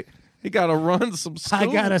up late. He got to run some school. I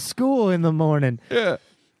got a school in the morning. Yeah.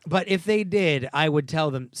 But if they did, I would tell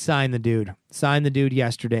them, sign the dude. Sign the dude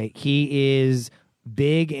yesterday. He is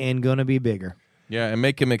big and going to be bigger. Yeah, and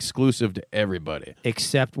make him exclusive to everybody.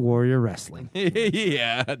 Except Warrior Wrestling.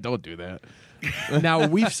 Yeah, don't do that. Now,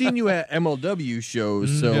 we've seen you at MLW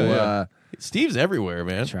shows, so Yeah. Steve's everywhere,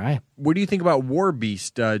 man. Try. what do you think about War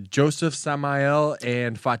Beast, Joseph Samael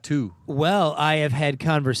and Fatu? Well, I have had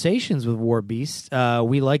conversations with War Beast.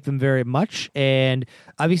 We like them very much, and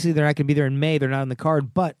obviously they're not going to be there in May. They're not on the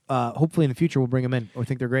card, but hopefully in the future we'll bring them in. We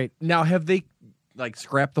think they're great. Now, have they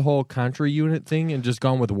scrapped the whole Contra unit thing and just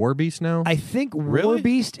gone with War Beast now? I think War Really?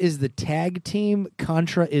 Beast is the tag team.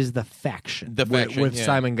 Contra is the faction. The faction, with yeah.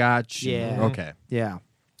 Simon Gotch. Yeah. Okay. Yeah.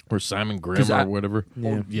 Or Simon Grimm or whatever.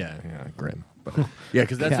 Yeah. Yeah, Grim. But, yeah,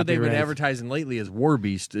 because that's what they've been Copyright. advertising lately as War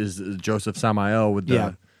Beast is Joseph Samael with the.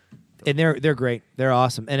 Yeah. And they're great. They're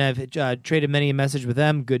awesome. And I've traded many a message with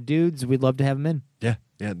them. Good dudes. We'd love to have them in.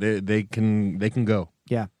 Yeah, they can go.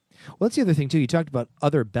 Yeah. Well, that's the other thing, too. You talked about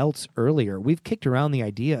other belts earlier. We've kicked around the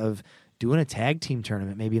idea of doing a tag team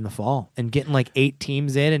tournament maybe in the fall and getting 8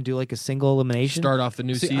 teams in and do a single elimination. Start off the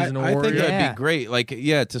new season of I Warrior. think that'd Yeah. be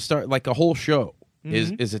great. To start a whole show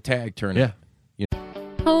is a tag tournament.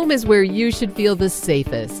 Home is where you should feel the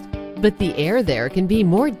safest, but the air there can be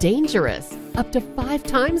more dangerous, up to 5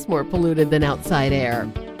 times more polluted than outside air.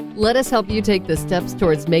 Let us help you take the steps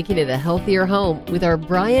towards making it a healthier home with our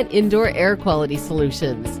Bryant Indoor Air Quality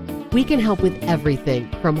Solutions. We can help with everything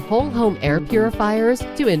from whole home air purifiers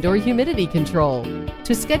to indoor humidity control.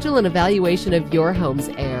 To schedule an evaluation of your home's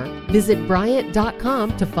air, visit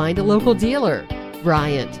Bryant.com to find a local dealer.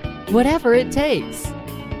 Bryant, whatever it takes.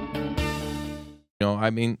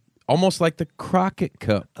 Almost like the Crockett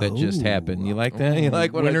Cup that just happened. You like that? You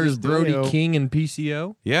like what I Winners just did? Brody King and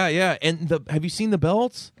PCO. Yeah. And have you seen the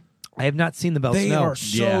belts? I have not seen the belts. They no. are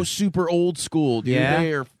so super old school, dude.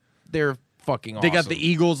 Yeah. They're fucking awesome. They got the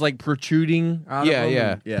Eagles protruding out of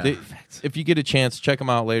them. Yeah. If you get a chance, check them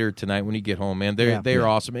out later tonight when you get home, man. They're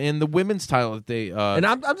awesome. And the women's title that they and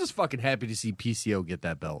I'm just fucking happy to see PCO get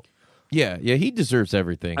that belt. yeah, he deserves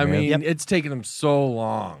everything. I man. mean, it's taken him so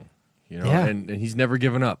long, Yeah. and he's never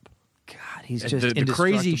given up. God, he's And just the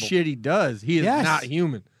crazy indestructible. shit he does, he is Yes. not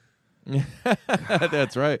human.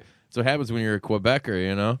 That's right. That's what happens when you're a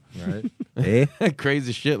Quebecer, Right?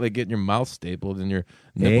 Crazy shit like getting your mouth stapled and your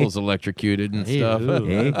nipples electrocuted and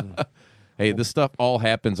stuff. Hey, this stuff all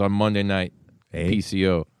happens on Monday night.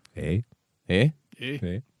 PCO. Hey,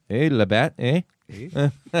 Labatt. I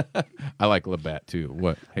like Labatt too.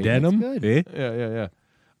 What? Hey, Denim? Yeah.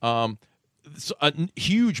 So a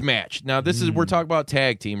huge match. Now this is we're talking about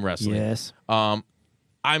tag team wrestling. Yes.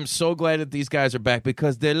 I'm so glad that these guys are back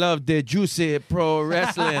because they love the juicy pro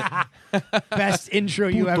wrestling. Best intro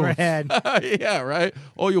you ever had. Yeah, right.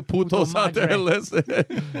 All you putos out there, madre. listen.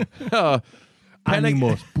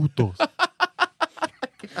 Animos putos.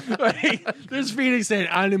 There's Phoenix saying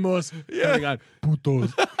animos. Yeah.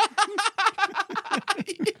 Putos.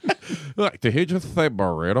 Like, did he just say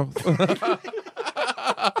burrito?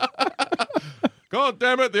 God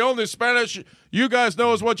damn it, the only Spanish you guys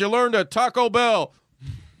know is what you learned at Taco Bell.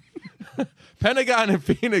 Pentagon and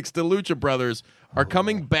Phoenix, the Lucha Brothers, are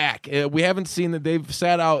coming back. We haven't seen that they've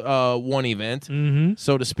sat out one event,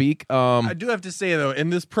 so to speak. I do have to say, though, in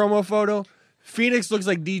this promo photo, Phoenix looks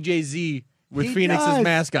like DJ Z with He Phoenix's does.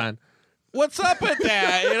 mask on. What's up with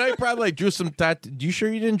that? He probably drew some you sure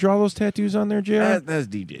you didn't draw those tattoos on there, JR? That's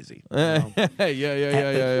DJ Z.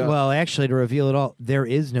 Yeah. Well, actually, to reveal it all, there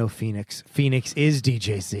is no Phoenix. Phoenix is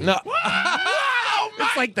DJC. No.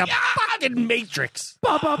 It's like the fucking Matrix.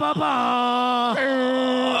 I'm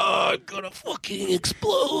gonna fucking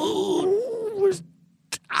explode. Where's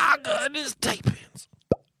Daga and his tight pants?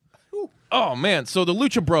 Oh, man. So the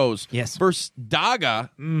Lucha Bros Yes. versus Daga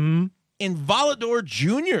and Volador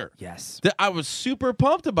Jr. Yes. I was super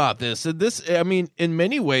pumped about this. And this, I mean, in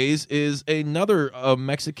many ways, is another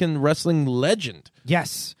Mexican wrestling legend.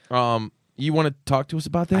 Yes. You want to talk to us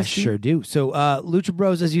about that? I sure do. So, Lucha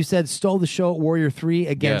Bros, as you said, stole the show at Warrior 3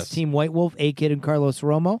 against Yes. Team White Wolf, A-Kid and Carlos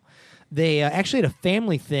Romo. They actually had a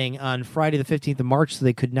family thing on Friday the 15th of March, so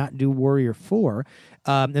they could not do Warrior 4.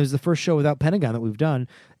 It was the first show without Pentagon that we've done.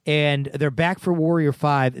 And they're back for Warrior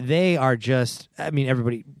 5. They are just,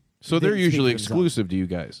 everybody. So they're they usually speak for themselves. exclusive to you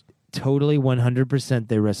guys. Totally 100%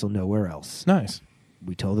 they wrestle nowhere else. Nice.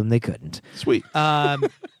 We told them they couldn't. Sweet.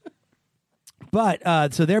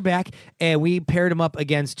 But so they're back, and we paired him up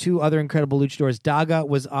against 2 other incredible luchadors. Daga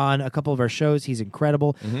was on a couple of our shows. He's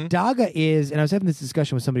incredible. Daga is, and I was having this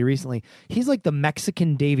discussion with somebody recently, he's like the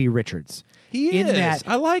Mexican Davey Richards. He in is. that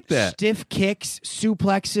I like that. Stiff kicks,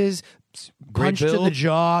 suplexes, punch to the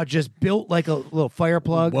jaw, just built like a little fire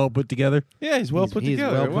plug. Well put together. Yeah, he's well put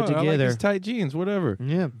together. well put I like together. his tight jeans, whatever.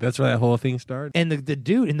 Yeah. That's where that whole thing started. And the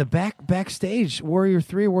dude in the backstage, Warrior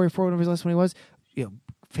 3 or Warrior 4, whatever his last one he was,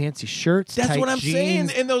 fancy shirts. That's tight what I'm jeans,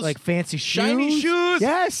 saying. And those like fancy shiny shoes.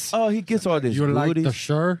 Yes. Oh, he gets all this. You like the goodies.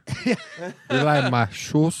 shirt? You like my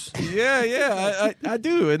shoes? Yeah, I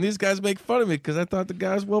do. And these guys make fun of me because I thought the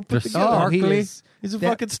guy's well put They're together. He's a that-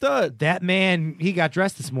 fucking stud. That man, he got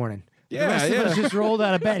dressed this morning. The rest of us just rolled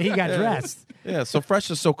out of bed. He got dressed. Yeah, so fresh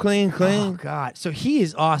and so clean. Oh, God. So he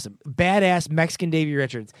is awesome. Badass Mexican Davey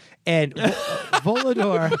Richards. And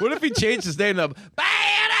Volador. What if he changed his name to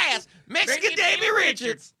Badass Mexican Davey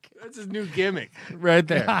Richards? That's his new gimmick right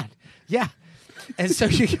there. God. Yeah. And so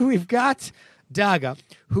we've got Daga,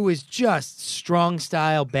 who is just strong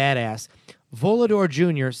style badass. Volador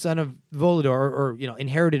Jr., son of Volador, or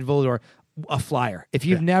inherited Volador, a flyer. If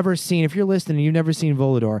you've never seen, if you're listening and you've never seen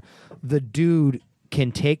Volador, the dude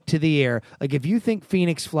can take to the air. Like, if you think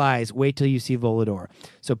Phoenix flies, wait till you see Volador.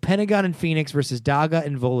 So Pentagon and Phoenix versus Daga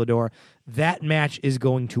and Volador, that match is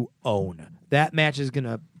going to own. That match is going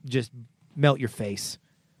to just melt your face.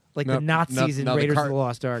 Like the Nazis in Raiders of the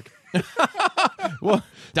Lost Ark. Well,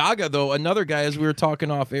 Daga, though, another guy, as we were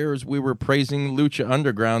talking off air, as we were praising Lucha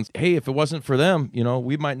Underground, hey, if it wasn't for them,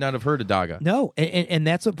 we might not have heard of Daga. No, and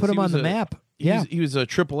that's what put him on the map. Yeah, he was a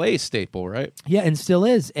AAA staple, right? Yeah, and still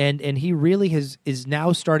is, and he really is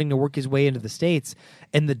now starting to work his way into the States,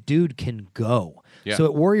 and the dude can go. Yeah. So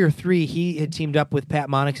at Warrior 3, he had teamed up with Pat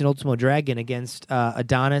Monix and Ultimo Dragon against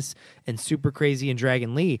Adonis and Super Crazy and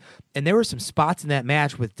Dragon Lee, and there were some spots in that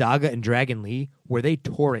match with Daga and Dragon Lee where they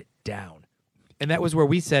tore it down, and that was where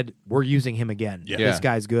we said we're using him again. Yeah. This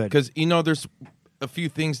guy's good because there's a few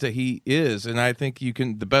things that he is, and I think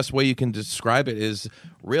the best way you can describe it is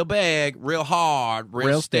real big, real hard,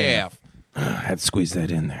 real staff. I had to squeeze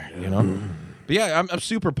that in there, But yeah, I'm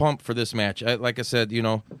super pumped for this match. Like I said,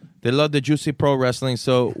 they love the juicy pro wrestling,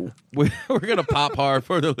 so we're gonna pop hard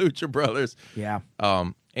for the Lucha Brothers. Yeah.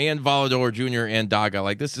 And Volador Jr. and Daga.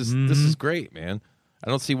 Like this is great, man. I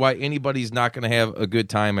don't see why anybody's not gonna have a good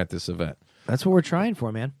time at this event. That's what we're trying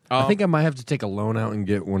for, man. I think I might have to take a loan out and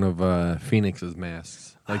get one of Phoenix's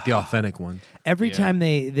masks, like the authentic one. Every time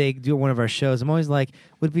they do one of our shows, I'm always like,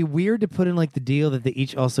 would it be weird to put in like the deal that they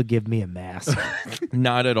each also give me a mask?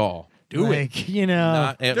 Not at all. Do it.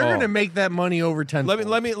 Not at They're all. going to make that money over 10.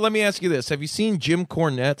 Let me ask you this: have you seen Jim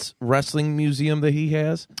Cornette's wrestling museum that he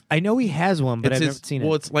has? I know he has one, but I've never seen it.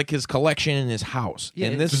 Well, it's like his collection in his house. Yeah,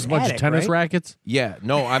 and it's this a bunch of tennis rackets. Yeah,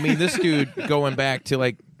 no, I mean this dude going back to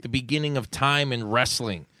like the beginning of time in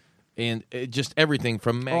wrestling, and just everything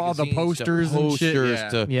from magazines all the posters and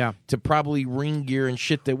shit, to probably ring gear and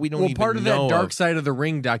shit that we don't even know. Well, part of that Dark Side of the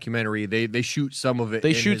Ring documentary, they shoot some of it.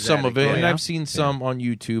 They shoot some of it, and yeah. I've seen some on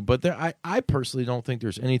YouTube. But I personally don't think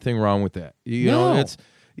there's anything wrong with that. You know, it's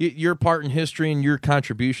your part in history and your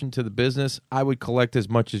contribution to the business. I would collect as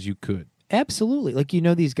much as you could. Absolutely. Like,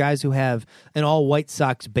 these guys who have an all White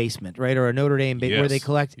Sox basement, right? Or a Notre Dame basement where they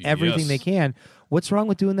collect everything they can. What's wrong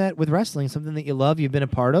with doing that with wrestling? Something that you love, you've been a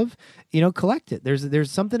part of, collect it.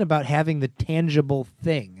 There's something about having the tangible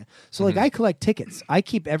thing. So, like, I collect tickets. I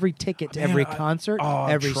keep every ticket to every concert,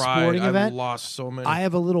 every sporting event. I've lost so many. I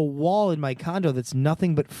have a little wall in my condo that's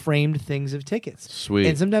nothing but framed things of tickets. Sweet.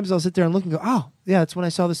 And sometimes I'll sit there and look and go, oh, yeah, that's when I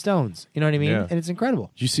saw the Stones. You know what I mean? Yeah. And it's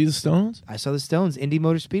incredible. Did you see the Stones? I saw the Stones, Indy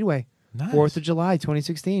Motor Speedway. Nice. 4th of July,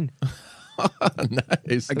 2016.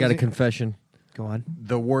 Nice. I got a confession. Go on.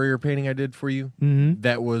 The Warrior painting I did for you,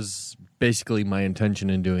 that was basically my intention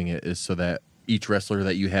in doing it, is so that each wrestler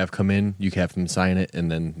that you have come in, you have them sign it,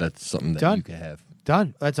 and then that's something that you can have.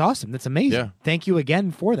 Done. That's awesome. That's amazing. Yeah. Thank you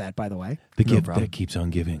again for that, by the way. The No gift problem. that keeps on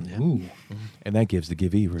giving. Ooh. And that gives the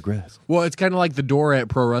givee regrets. Well, it's kind of like the door at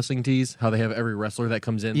Pro Wrestling Tees, how they have every wrestler that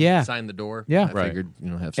comes in sign the door. Yeah. I Right. figured,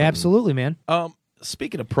 have something. Absolutely, man.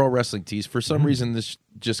 Speaking of pro wrestling tees, for some reason this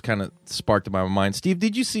just kind of sparked in my mind. Steve,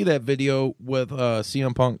 did you see that video with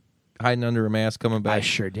CM Punk hiding under a mask coming back? I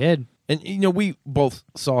sure did. And we both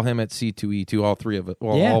saw him at C2E2, all three of us.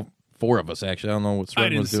 Well, all four of us actually. I don't know what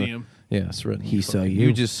Sred was doing. I didn't see him. Yeah, Sred. He saw you.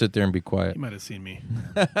 You just sit there and be quiet. He might have seen me.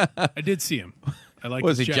 I did see him. I like.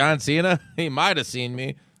 Was he John Cena? He might have seen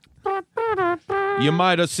me. You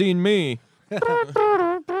might have seen me.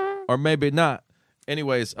 Or maybe not.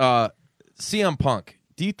 Anyways, CM Punk,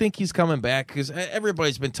 do you think he's coming back? Because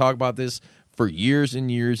everybody's been talking about this for years and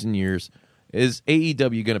years and years. Is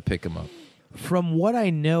AEW going to pick him up? From what I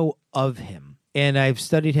know of him, and I've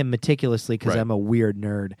studied him meticulously because I'm a weird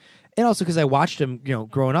nerd, and also because I watched him,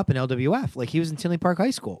 growing up in LWF. Like, he was in Tinley Park High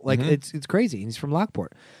School. Like, it's crazy. He's from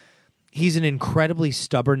Lockport. He's an incredibly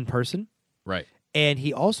stubborn person. Right. And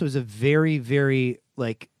he also is a very, very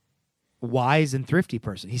like wise and thrifty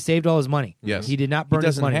person. He saved all his money. Yes. He did not burn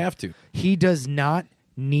his money. He doesn't have to. He does not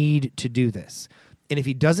need to do this. And if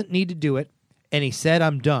he doesn't need to do it, and he said,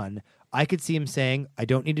 I'm done, I could see him saying, I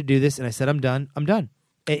don't need to do this, and I said, I'm done.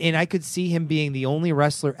 And I could see him being the only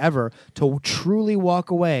wrestler ever to truly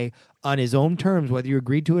walk away on his own terms, whether you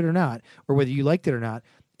agreed to it or not, or whether you liked it or not,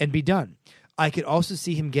 and be done. I could also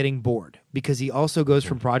see him getting bored because he also goes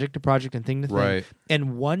from project to project and thing to thing. Right.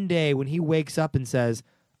 And one day when he wakes up and says,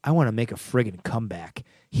 I want to make a friggin' comeback,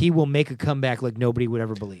 he will make a comeback like nobody would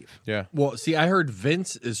ever believe. Yeah. Well, see, I heard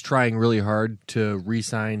Vince is trying really hard to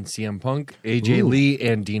re-sign CM Punk, AJ Lee,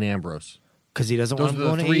 and Dean Ambrose. Because he doesn't Those want are him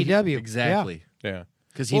the going three. to AEW. Exactly. Yeah.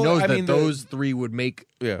 Because he knows that those three would make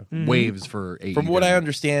waves for AEW. From what I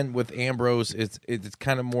understand with Ambrose, it's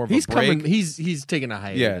kind of more of a break. He's taking a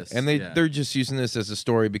hiatus. Yeah, and they're just using this as a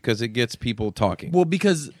story because it gets people talking. Well,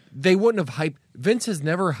 because they wouldn't have hyped. Vince has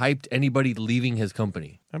never hyped anybody leaving his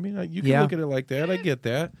company. I mean, you can look at it like that. I get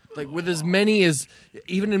that. Like with as many as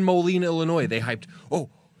even in Moline, Illinois, they hyped. Oh,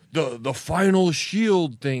 the final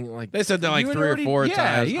Shield thing. Like They said that like you had 3 or 4 yeah,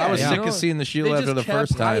 times. Yeah, I was you sick know, of seeing the Shield they after just the kept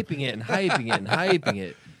first time. hyping it and hyping it and hyping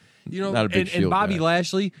it. You know, Not a big and Shield Bobby guy.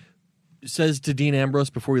 Lashley says to Dean Ambrose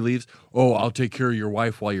before he leaves, "Oh, I'll take care of your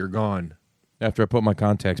wife while you're gone." After I put my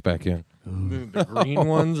contacts back in. The green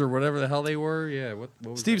ones or whatever the hell they were. Yeah. What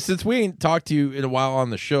was Steve, that? since we ain't talked to you in a while on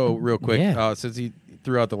the show, real quick, Yeah. since he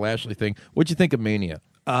threw out the Lashley thing, what'd you think of Mania?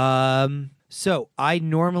 So I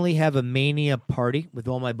normally have a Mania party with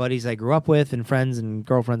all my buddies I grew up with and friends and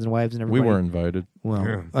girlfriends and wives and We everybody. were invited.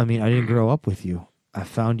 Well, I mean, I didn't grow up with you. I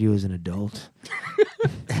found you as an adult.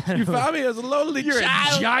 You found me as a lonely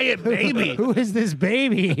child. Giant baby. Who is this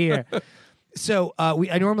baby here? So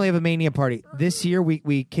I normally have a Mania party. This year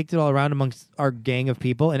we kicked it all around amongst our gang of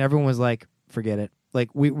people, and everyone was like, "Forget it." Like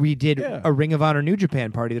we did a Ring of Honor New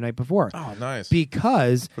Japan party the night before. Oh, nice.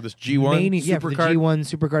 Because For this G1 Mania, for the Supercard? G1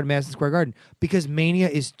 Supercard Madison Square Garden. Because Mania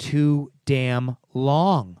is too damn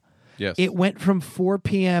long. Yes. It went from 4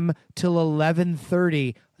 p.m. till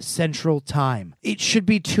 11:30 Central Time. It should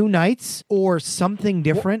be 2 nights or something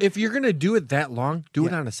different. If you're gonna do it that long, do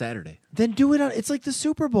it on a Saturday. Then do it on. It's like the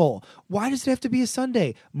Super Bowl. Why does it have to be a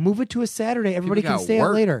Sunday? Move it to a Saturday. Everybody can gotta stay out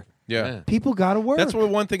work. later. Yeah. People got to work. That's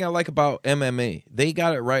one thing I like about MMA. They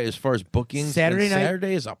got it right as far as bookings. Saturday And night,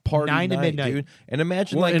 Saturday is a party 9 to night, midnight. dude. And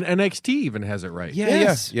imagine Well, like and NXT even has it right.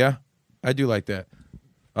 yeah. I do like that.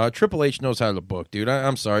 Triple H knows how to book, dude.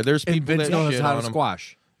 I'm sorry. There's And people Vince that knows shit how on to him.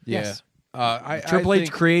 squash. Yeah. Yes. Triple I H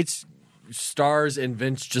think- creates stars, and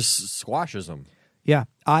Vince just squashes them. Yeah.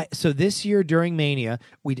 So this year during Mania,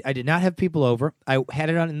 I did not have people over. I had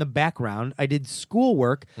it on in the background. I did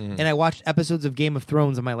schoolwork, and I watched episodes of Game of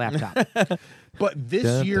Thrones on my laptop. But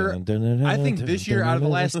this year, I think this year out of the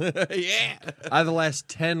last out of the last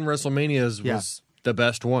 10 WrestleManias was the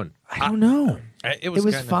best one. I don't know. It It was,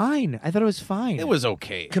 was kinda- fine. I thought it was fine. It was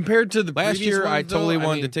okay. Compared to the Last previous year, ones, I totally though,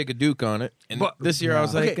 wanted mean, to take a Duke on it, and But- this year I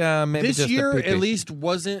was like, maybe this just a year pee-pee. at least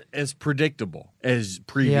wasn't as predictable as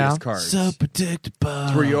previous Yeah. cards. So predictable.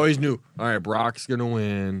 Where you always knew, all right, Brock's gonna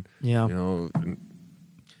win. Yeah. You know, and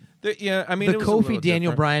Yeah, I mean, the it was a little Kofi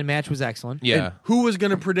Daniel different. Bryan match was excellent. Yeah, who was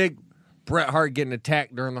gonna predict Bret Hart getting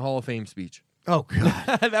attacked during the Hall of Fame speech? Oh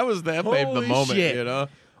god. that made the Holy moment. shit. You know,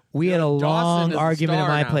 We had a Dawson long is a argument at star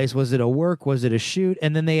my now. place. Was it a work? Was it a shoot?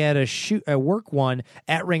 And then they had a work one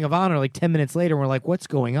at Ring of Honor like 10 minutes later. And we're like, what's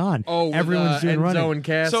going on? Oh, with, everyone's doing Enzo running. and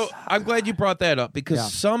Cass. so I'm glad you brought that up because Yeah.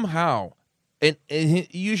 somehow, and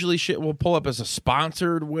usually shit will pull up as a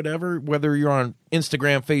sponsored whatever, whether you're on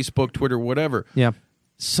Instagram, Facebook, Twitter, whatever. Yeah.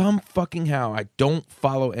 Some fucking how I don't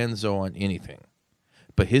follow Enzo on anything,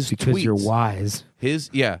 but his Because tweets, you're wise. his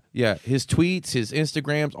tweets, his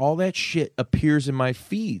Instagrams, all that shit appears in my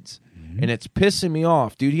feeds. And it's pissing me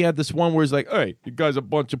off, dude. He had this one where he's like, "Hey, you guys a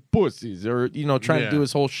bunch of pussies," or trying to do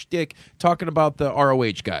his whole shtick, talking about the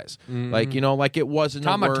ROH guys, like like it wasn't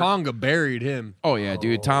a work. Tonga buried him. Oh yeah,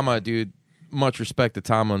 dude, Tama, dude. Much respect to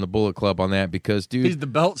Tama and the Bullet Club on that because, dude, He's the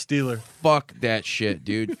belt stealer. fuck that shit,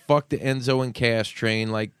 dude. Fuck the Enzo and Cass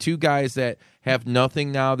train. Like 2 guys that have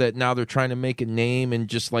nothing now that now they're trying to make a name and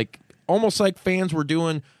just like almost like fans were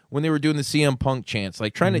doing when they were doing the CM Punk chants,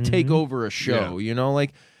 like trying to take over a show.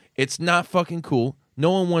 Like it's not fucking cool.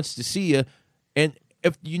 No one wants to see you. And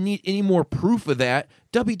if you need any more proof of that,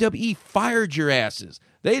 WWE fired your asses.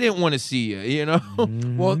 They didn't want to see you.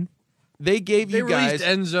 Well, They gave they you guys.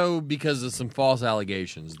 released Enzo because of some false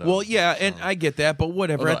allegations, though. Well, yeah, and I get that, but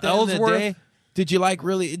whatever. Although At the end of the Ellsworth- day, did you like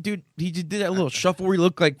really, dude? He just did that little shuffle where he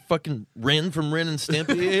looked like fucking Ren from Ren and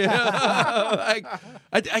Stimpy. Like,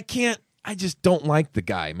 I can't. I just don't like the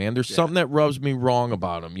guy, man. There's something that rubs me wrong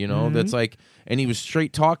about him, you know? That's like, and he was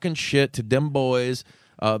straight talking shit to them boys,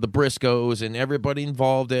 the Briscoes, and everybody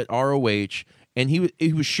involved at ROH, and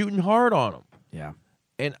he was shooting hard on them. Yeah.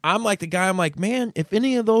 And I'm like the guy, I'm like, man, if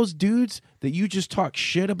any of those dudes that you just talk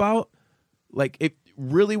shit about, like, it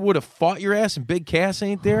really would have fought your ass and Big Cass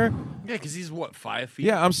ain't there. Yeah, because he's, 5 feet?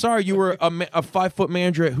 Yeah, I'm sorry you were a 5-foot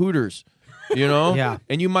manager at Hooters, you know? Yeah.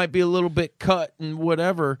 And you might be a little bit cut and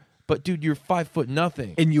whatever, but, dude, you're 5 foot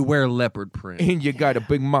nothing. And you wear leopard print. And you got a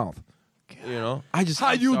big mouth. You know? I'm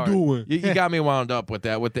doing? You got me wound up with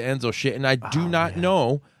that, with the Enzo shit, and I do not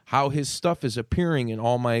know how his stuff is appearing in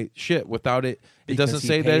all my shit without it. It Because doesn't he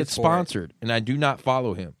say that pays it's for it. sponsored, and I do not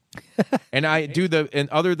follow him. And and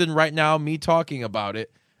other than right now me talking about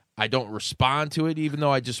it, I don't respond to it, even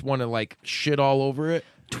though I just want to like shit all over it.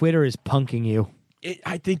 Twitter is punking you.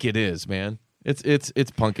 I think it is, man. It's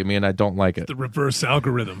punking me, and I don't like it. The reverse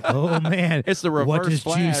algorithm. Oh, man. It's the reverse What does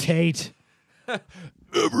Flash. Juice hate?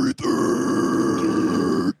 Everything.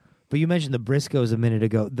 But you mentioned the Briscoes a minute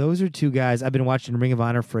ago. Those are two guys. I've been watching Ring of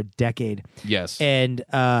Honor for a decade. Yes. And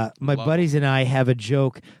my buddies and I have a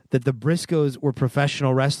joke that the Briscoes were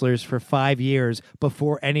professional wrestlers for 5 years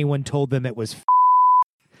before anyone told them it was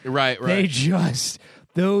Right. They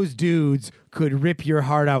those dudes could rip your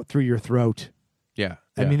heart out through your throat. Yeah.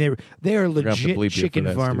 I mean, they are gonna have to legit bleep you for chicken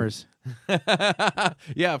that, farmers.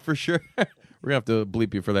 Yeah, for sure. We're gonna have to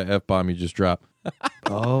bleep you for that F-bomb you just dropped.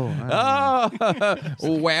 Oh,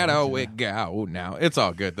 Where do we go now? It's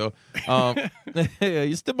all good though.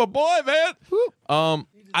 You still my boy, man.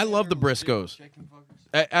 I love the Briscoes.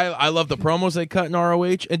 I love the promos they cut in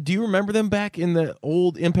ROH. And do you remember them back in the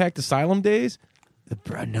old Impact Asylum days?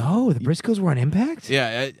 No, the Briscoes were on Impact?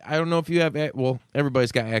 Yeah, I don't know if you have. Well,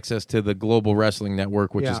 everybody's got access to the Global Wrestling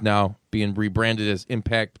Network, which is now being rebranded as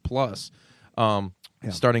Impact Plus,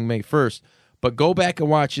 starting May 1st. But go back and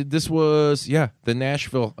watch it. This was the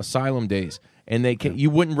Nashville Asylum days, and you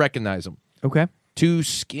wouldn't recognize them. Okay. Two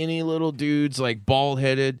skinny little dudes, like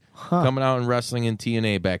bald-headed, coming out and wrestling in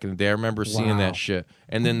TNA back in the day. I remember seeing that shit.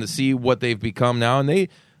 And then to see what they've become now, and they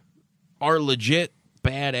are legit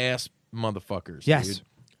badass motherfuckers. Yes. Dude.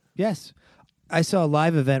 Yes. I saw a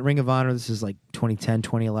live event, Ring of Honor. This is like 2010,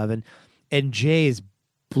 2011. And Jay is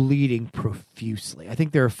bleeding profusely. I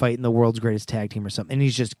think they're fighting the world's greatest tag team or something. And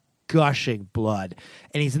he's just gushing blood.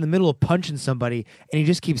 And he's in the middle of punching somebody. And he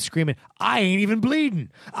just keeps screaming, I ain't even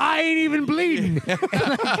bleeding. I ain't even bleeding.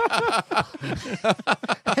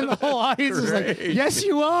 And the whole audience is like, yes,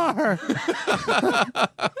 you are.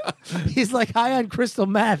 He's like high on crystal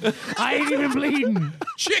meth. I ain't even bleeding.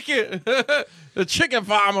 Chicken. The chicken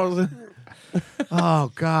farmers.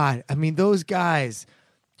 Oh, God. I mean, those guys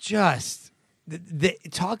just they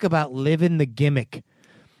talk about living the gimmick.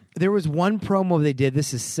 There was one promo they did,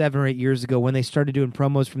 this is 7 or 8 years ago, when they started doing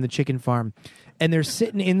promos from the chicken farm, and they're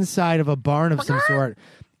sitting inside of a barn of some sort,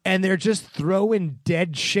 and they're just throwing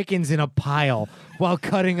dead chickens in a pile while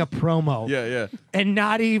cutting a promo. Yeah. And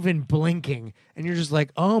not even blinking. And you're just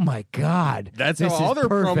like, oh, my God. That's this how is all their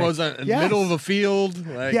perfect. promos in the middle of the field.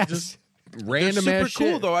 Like, just random They're ass super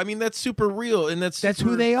cool shit. though. I mean, that's super real, and that's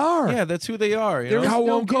who they are. Yeah, that's who they are. You There know? is Y'all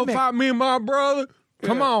no won't go gimmick. fight me and my brother?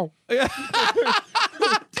 Come on.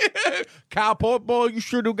 Cowboy boy, you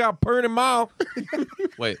sure do got purty mouth.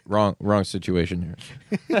 Wait, wrong situation here.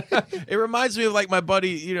 It reminds me of like my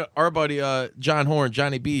buddy, our buddy John Horn,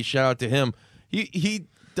 Johnny B. Shout out to him. He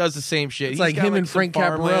does the same shit. It's He's like got, him and some Frank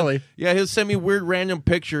farmland. Caparelli. Yeah, he'll send me weird random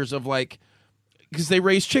pictures of like, because they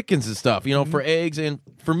raise chickens and stuff, for eggs and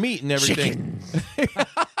for meat and everything.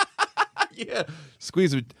 Yeah,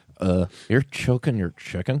 squeeze it. You're choking your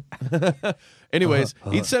chicken. Anyways,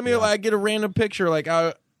 he'd send me like, I get a random picture like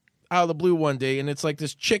out of the blue one day, and it's like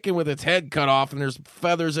this chicken with its head cut off, and there's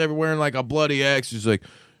feathers everywhere and like a bloody X. He's like,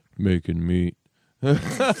 making meat.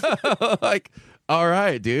 Like, all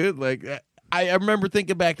right, dude. Like, I remember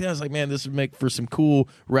thinking back then, I was like, man, this would make for some cool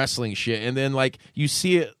wrestling shit. And then like you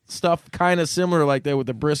see it stuff kind of similar like that with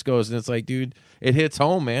the Briscoes, and it's like, dude, it hits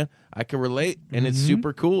home, man. I can relate, and it's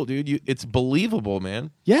super cool, dude. It's believable,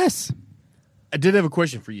 man. Yes. I did have a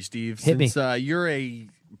question for you, Steve. Hit me. Since you're a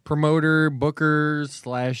promoter, booker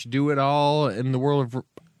 / do-it-all in the world of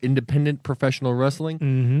independent professional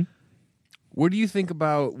wrestling, what do you think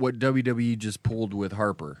about what WWE just pulled with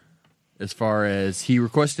Harper? As far as he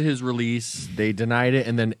requested his release, they denied it,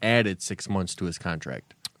 and then added 6 months to his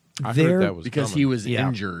contract. I heard that was because coming. he was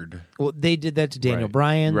injured. Well, they did that to Daniel Right.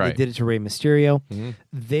 Bryan. Right. They did it to Rey Mysterio.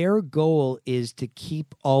 Their goal is to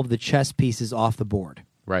keep all of the chess pieces off the board.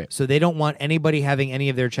 Right. So they don't want anybody having any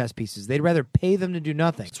of their chess pieces. They'd rather pay them to do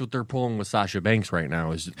nothing. That's what they're pulling with Sasha Banks right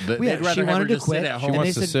now. Is Yeah, they'd rather she have her wanted to just sit quit. at She home.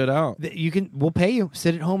 wants to sit out. We'll pay you.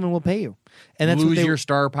 Sit at home and we'll pay you. And that's what lose they, your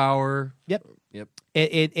star power. Yep. Yep.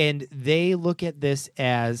 And they look at this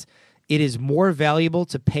as it is more valuable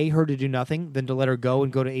to pay her to do nothing than to let her go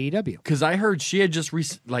and go to AEW. Because I heard she had just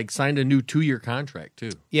signed a new 2-year contract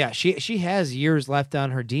too. Yeah, she has years left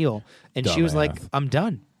on her deal, and she was like, "I'm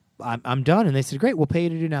done. I'm done." And they said, "Great, we'll pay you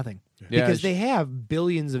to do nothing." Yeah, because they have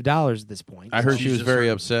billions of dollars at this point. I heard she was just very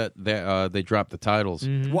heard- upset that they dropped the titles.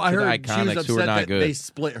 Mm-hmm. Well, I to the heard she was Iconics upset who were not that good. they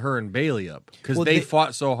split her and Bailey up because Well, they they-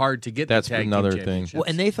 fought so hard to get That's the tag another team thing. championships. Well,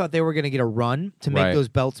 and they thought they were going to get a run to make Right. those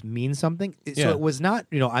belts mean something. Yeah. So it was not,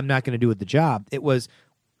 I'm not going to do it the job. It was,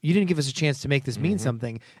 you didn't give us a chance to make this Mm-hmm. mean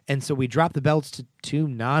something, and so we dropped the belts to 2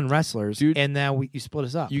 non-wrestlers, Dude, and now you split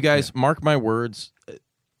us up. You guys, mark my words,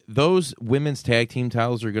 those women's tag team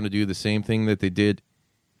titles are going to do the same thing that they did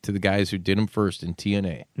to the guys who did them first in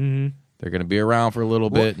TNA. Mm-hmm. They're going to be around for a little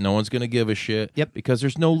bit. No one's going to give a shit. Yep. Because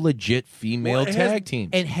there's no legit female Well, it has- tag teams.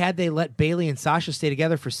 And had they let Bailey and Sasha stay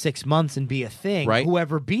together for 6 months and be a thing, Right.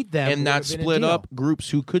 whoever beat them And would not have been a split deal. up groups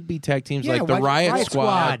who could be tag teams Yeah, like the why- Riot Riot Squad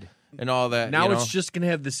Squad. and all that. now you know? it's just going to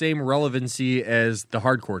have the same relevancy as the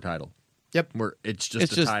hardcore title. Yep. Where it's just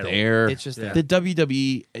it's a just title. there. It's just there. The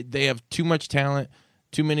WWE, they have too much talent,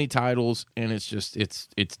 too many titles, and it's just it's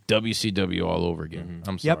WCW all over again.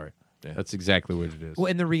 I'm Yep. sorry. That's exactly what it is. Well,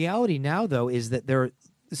 and the reality now, though, is that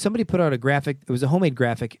somebody put out a graphic. It was a homemade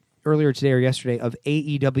graphic earlier today or yesterday of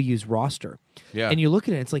AEW's roster. Yeah. And you look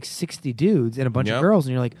at it, it's like 60 dudes and a bunch Yep. of girls,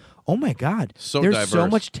 and you're like, oh my God. So there's so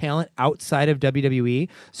diverse. much talent outside of WWE.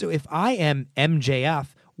 So if I am MJF,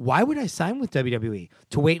 why would I sign with WWE?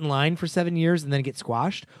 To wait in line for 7 years and then get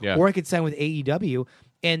squashed? Yeah. Or I could sign with AEW.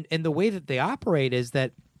 And the way that they operate is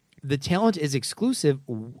that the talent is exclusive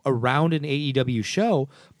around an AEW show,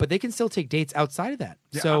 but they can still take dates outside of that.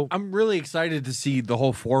 Yeah, So I'm really excited to see the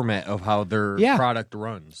whole format of how their Yeah. product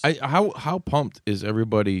runs. How pumped is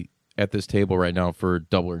everybody at this table right now for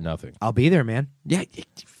Double or Nothing? I'll be there, man. Yeah.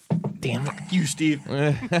 Damn it. you, Steve.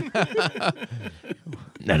 Not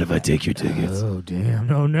if I take your tickets. Oh, damn.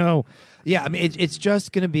 No. Yeah, I mean, it's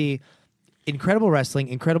just going to be incredible wrestling,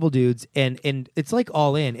 incredible dudes, and it's like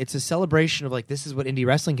All In. It's a celebration of, like, this is what indie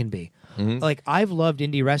wrestling can be. Like, I've loved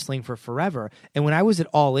indie wrestling for forever, and when I was at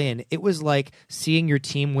All In, it was like seeing your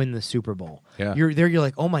team win the Super Bowl. Yeah. You're there, you're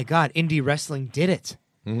like, oh my God, indie wrestling did it.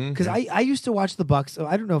 Because I used to watch the Bucks.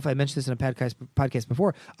 I don't know if I mentioned this in a podcast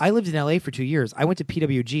before. I lived in LA for 2 years. I went to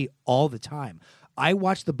PWG all the time. I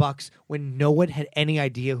watched the Bucks when no one had any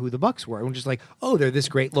idea who the Bucks were. And just like, oh, they're this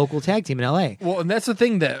great local tag team in LA. Well, and that's the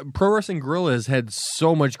thing that Pro Wrestling Guerrilla has had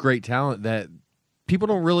so much great talent that people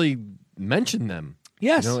don't really mention them.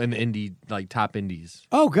 Yes. In the indie, like top indies.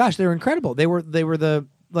 Oh gosh, they were incredible. They were the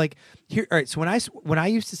like here. All right, so when I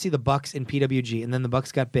used to see the Bucks in PWG, and then the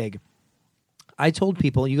Bucks got big, I told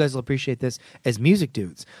people, you guys will appreciate this as music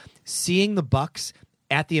dudes, seeing the Bucks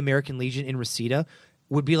at the American Legion in Reseda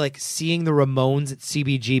would be like seeing the Ramones at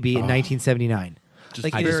CBGB in 1979. Just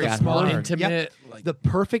Like, I it is very like small, modern. intimate. Yep. Like, The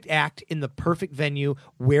perfect act in the perfect venue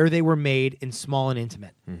where they were made in small and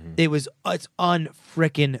intimate. It's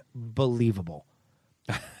unfrickin' believable.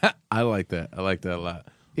 I like that. I like that a lot.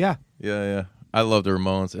 Yeah. Yeah. I love the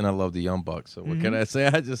Ramones and I love the Young Bucks. So what can I say?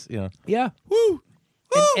 I just, Yeah. Woo!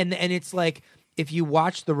 And it's like if you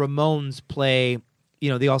watch the Ramones play, the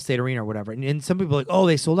Allstate Arena or whatever, and some people are like, oh,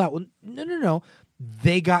 they sold out. Well, no.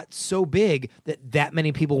 They got so big that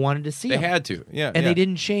many people wanted to see they them. had to. Yeah. And they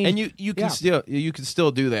didn't change. And you can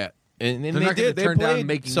still do that. And They're they not gonna did. They turn down played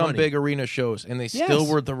making some money. big arena shows, and they Yes. still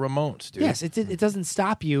were the Ramones, dude. Yes, it doesn't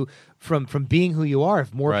stop you from being who you are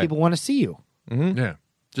if more Right. people want to see you. yeah.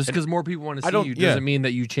 Just because more people want to see don't- you yeah. doesn't mean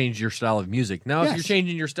that you change your style of music. Now, if Yes. you're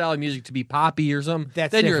changing your style of music to be poppy or something,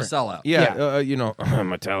 That's then you're a different. sellout. Yeah,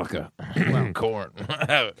 Metallica, Korn,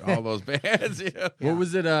 all those bands. Yeah. What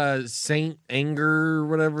was it? Saint Anger, or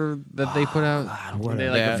whatever that they put out. what they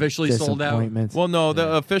a- like That officially sold out. Disappointments. Well, no,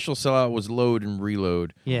 the official sellout was Load and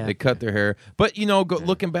Reload. Yeah. They cut their hair, but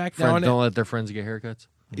looking back now, Friends on it, don't let their friends get haircuts.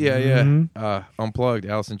 yeah. Unplugged,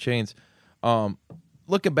 Alice in Chains.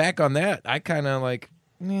 Looking back on that, I kind of like,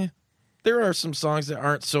 there are some songs that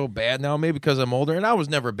aren't so bad now, maybe because I'm older, and I was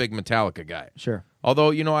never a big Metallica guy. Sure.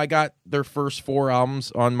 Although, I got their first 4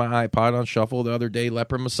 albums on my iPod on shuffle the other day.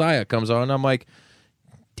 Leper Messiah comes on, and I'm like,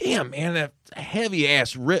 damn, man, that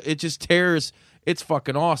heavy-ass rip, it just tears. It's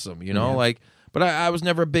fucking awesome, But I was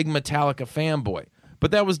never a big Metallica fanboy.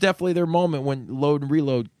 But that was definitely their moment when Load and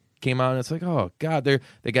Reload came out, and it's like, oh, God,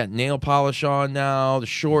 they got nail polish on now, the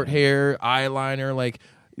short hair, eyeliner, like,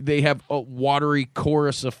 They have watery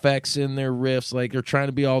chorus effects in their riffs. Like they're trying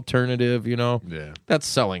to be alternative, Yeah. That's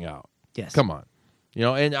selling out. Yes. Come on.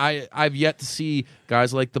 And I've yet to see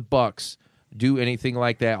guys like the Bucks do anything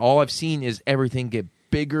like that. All I've seen is everything get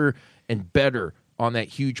bigger and better on that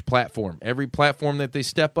huge platform. Every platform that they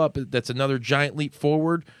step up, that's another giant leap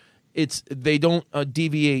forward. They don't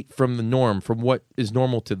deviate from the norm, from what is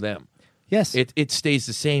normal to them. Yes. It stays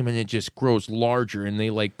the same, and it just grows larger, and they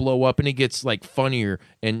like blow up, and it gets like funnier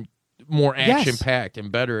and more action packed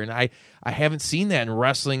and better. And I haven't seen that in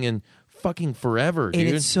wrestling in fucking forever, dude.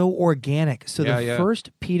 And it's so organic. So the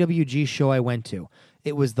first PWG show I went to,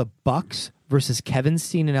 it was the Bucks versus Kevin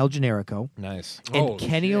Steen and El Generico. Nice. And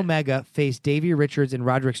Kenny Omega faced Davey Richards and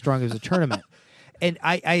Roderick Strong as a tournament. And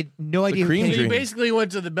I had no idea. cream So you dream. basically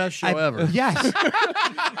went to the best show ever. Yes.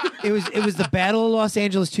 It was the Battle of Los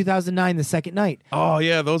Angeles 2009, the second night. Oh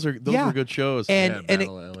yeah, those were good shows. And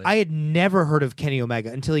I had never heard of Kenny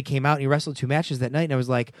Omega until he came out and he wrestled 2 matches that night, and I was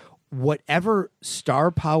like, whatever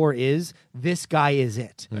star power is, this guy is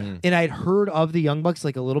it. And I'd heard of the Young Bucks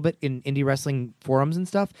like a little bit in indie wrestling forums and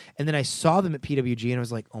stuff, and then I saw them at PWG and I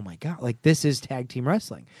was like, oh my god, like this is tag team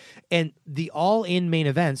wrestling. And the all-in main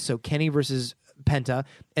events, so Kenny versus Penta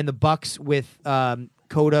and the Bucks with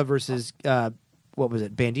Coda versus what was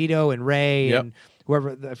it, Bandito and Ray and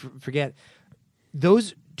whoever, I forget.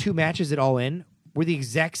 Those 2 matches at All In were the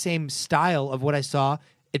exact same style of what I saw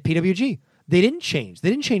at PWG. They didn't change. They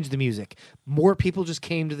didn't change the music. More people just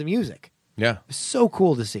came to the music. Yeah. It was so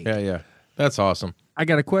cool to see. Yeah. That's awesome. I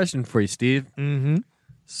got a question for you, Steve. Mm-hmm.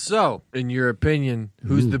 So, in your opinion,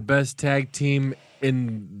 who's the best tag team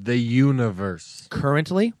in the universe?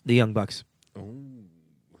 Currently, the Young Bucks.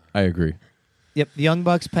 I agree. Yep, the Young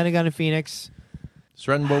Bucks, Pentagon and Phoenix.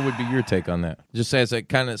 Stratton, what would be your take on that? Just as a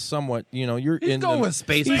kind of somewhat, you're He's in going with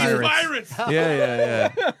Space Pirates.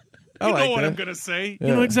 Yeah. I You like know what that. I'm going to say. Yeah.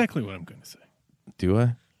 You know exactly what I'm going to say. Do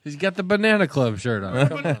I? He's got the Banana Club shirt on. I'm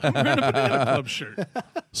wearing a Banana Club shirt.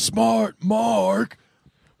 Smart Mark.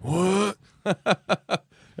 What?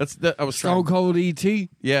 I was Stone Cold E.T.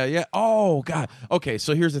 Yeah. Oh God. Okay,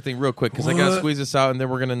 so here's the thing, real quick, because I gotta squeeze this out, and then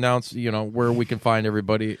we're gonna announce, where we can find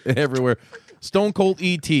everybody everywhere. Stone Cold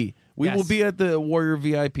E.T. We will be at the Warrior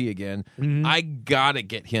VIP again. Mm-hmm. I gotta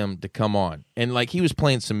get him to come on, and like he was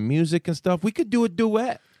playing some music and stuff. We could do a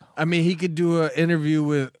duet. I mean, he could do an interview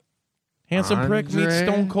with Handsome Prick meets Andre?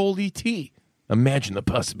 Stone Cold E.T. Imagine the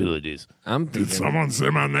possibilities. I'm thinking. Someone say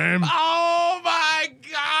my name. Oh my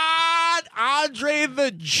God, Andre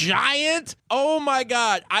the Giant! Oh my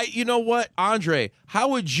God, you know what, Andre? How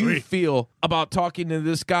would you feel about talking to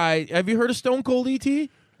this guy? Have you heard of Stone Cold E.T.?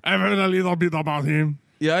 I've heard a little bit about him.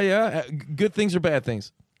 Yeah. Good things or bad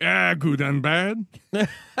things? Yeah, good and bad. I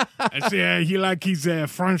see he like his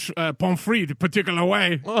French pommes frites a particular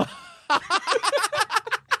way.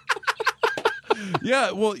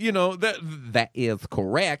 Yeah, well, that is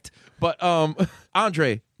correct. But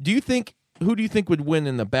Andre, who do you think would win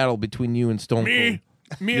in the battle between you and Stone Cold?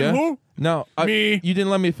 Me and who? No, Me. You didn't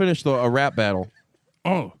let me finish a rap battle.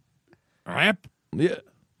 Oh, rap? Yeah.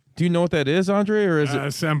 Do you know what that is, Andre, or is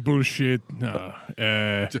it some bullshit? No.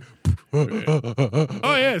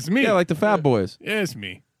 Oh, yes, me. like the Fat Boys? Yes,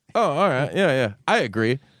 me. Oh, all right. Yeah. I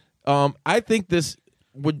agree. I think this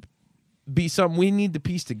would be something we need to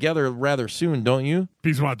piece together rather soon, don't you?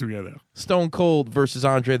 Piece what together? Stone Cold versus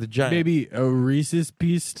Andre the Giant. Maybe a Reese's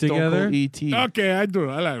piece Stone together. Cold E.T. Okay, I do.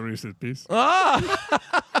 I like Reese's Piece. Ah!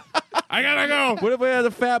 I gotta go. What if we had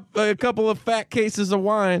a couple of fat cases of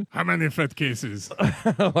wine? How many fat cases?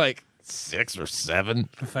 Like 6 or 7.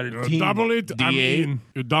 You double it, I'm in.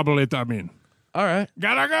 You double it, I'm in. All right.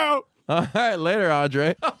 Gotta go. All right, later,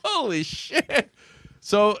 Andre. Holy shit.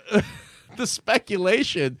 So the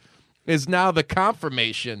speculation is now the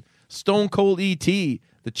confirmation. Stone Cold E.T.,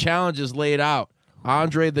 the challenge is laid out.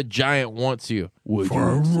 Andre the Giant wants you. For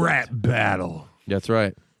a rap battle. That's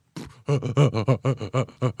right.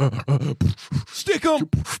 Stick 'em.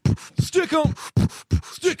 Stick 'em.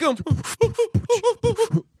 Stick 'em.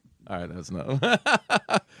 All right, that's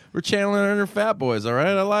not. We're channeling our inner Fat Boys, all right?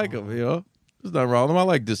 I like them, There's nothing wrong with them. I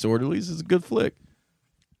like Disorderlies. It's a good flick.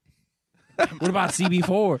 What about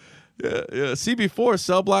CB4? Yeah. CB4,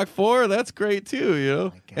 Cell Block 4, that's great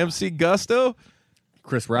too, MC Gusto.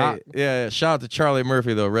 Chris Rock. Hey, yeah. Shout out to Charlie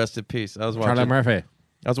Murphy, though. Rest in peace. I was watching Charlie Murphy.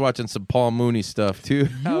 I was watching some Paul Mooney stuff, too.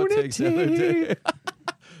 Outtakes the other day.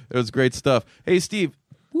 It was great stuff. Hey, Steve,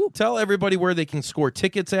 tell everybody where they can score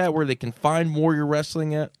tickets at, where they can find Warrior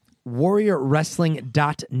Wrestling at.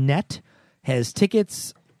 WarriorWrestling.net has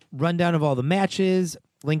tickets, rundown of all the matches,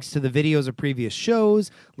 links to the videos of previous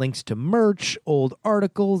shows, links to merch, old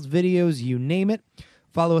articles, videos, you name it.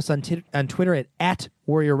 Follow us on Twitter at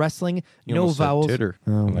Warrior Wrestling. You No almost said vowels. Titter.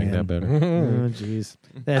 Oh, I like man. that better. Oh, jeez.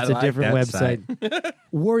 That's I a like different that website.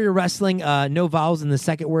 Warrior Wrestling, no vowels in the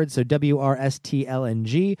second word, so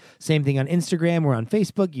WRSTLNG. Same thing on Instagram. We're on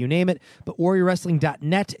Facebook, you name it. But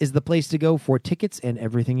warriorwrestling.net is the place to go for tickets and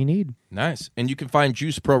everything you need. Nice. And you can find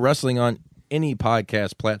Juice Pro Wrestling on any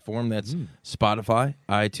podcast platform. That's Spotify,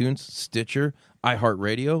 iTunes, Stitcher,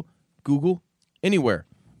 iHeartRadio, Google, anywhere.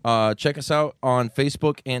 Check us out on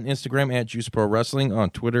Facebook and Instagram at Juice Pro Wrestling, on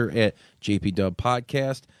Twitter at JPW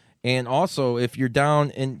Podcast. And also, if you're down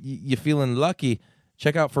and you're feeling lucky,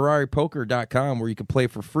 check out FerrariPoker.com, where you can play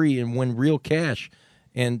for free and win real cash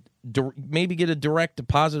and maybe get a direct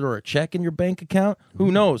deposit or a check in your bank account.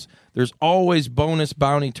 Who knows? There's always bonus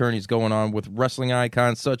bounty tourneys going on with wrestling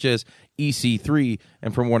icons such as EC3,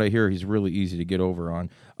 and from what I hear, he's really easy to get over on.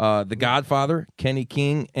 The Godfather, Kenny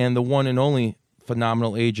King, and the one and only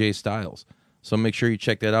phenomenal AJ Styles. So make sure you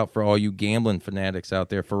check that out for all you gambling fanatics out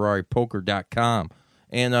there, FerrariPoker.com.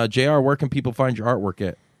 And JR, where can people find your artwork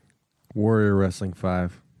at? Warrior Wrestling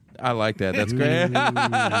 5. I like that. That's great.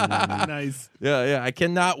 Nice. Yeah. I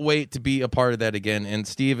cannot wait to be a part of that again. And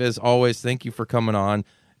Steve, as always, thank you for coming on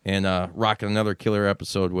and rocking another killer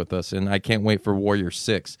episode with us. And I can't wait for Warrior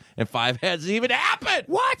 6 and 5 hasn't even happened.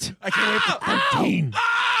 What? I can't wait for 13.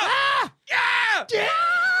 Yeah!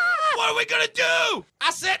 What are we going to do?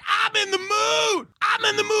 I said I'm in the mood. I'm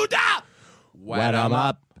in the mood now. Wet 'em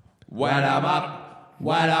up. Wet 'em up.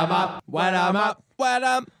 Wet 'em up. Wet 'em up. Wet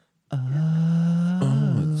 'em.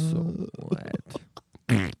 It's so wet.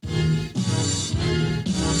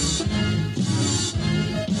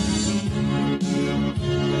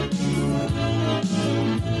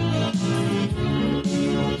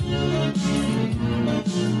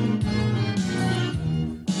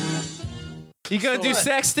 You gonna do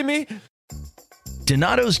sex to me?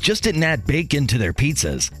 Donato's just didn't add bacon to their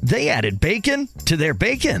pizzas. They added bacon to their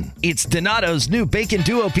bacon. It's Donato's new Bacon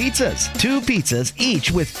Duo pizzas. 2 pizzas, each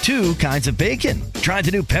with 2 kinds of bacon. Try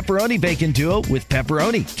the new Pepperoni Bacon Duo with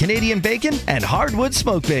pepperoni, Canadian bacon, and hardwood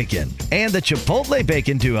smoked bacon. And the Chipotle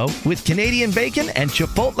Bacon Duo with Canadian bacon and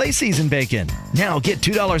Chipotle seasoned bacon. Now get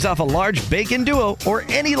 $2 off a large Bacon Duo or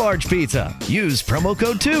any large pizza. Use promo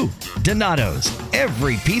code 2. Donato's.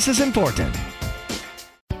 Every piece is important.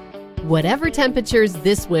 Whatever temperatures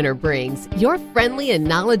this winter brings, your friendly and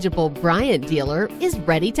knowledgeable Bryant dealer is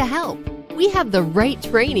ready to help. We have the right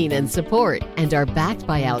training and support and are backed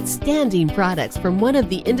by outstanding products from one of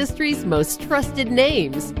the industry's most trusted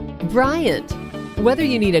names, Bryant. Whether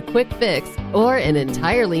you need a quick fix or an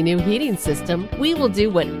entirely new heating system, we will do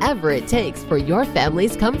whatever it takes for your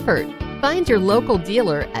family's comfort. Find your local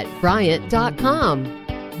dealer at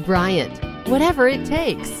Bryant.com. Bryant, whatever it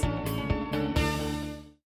takes.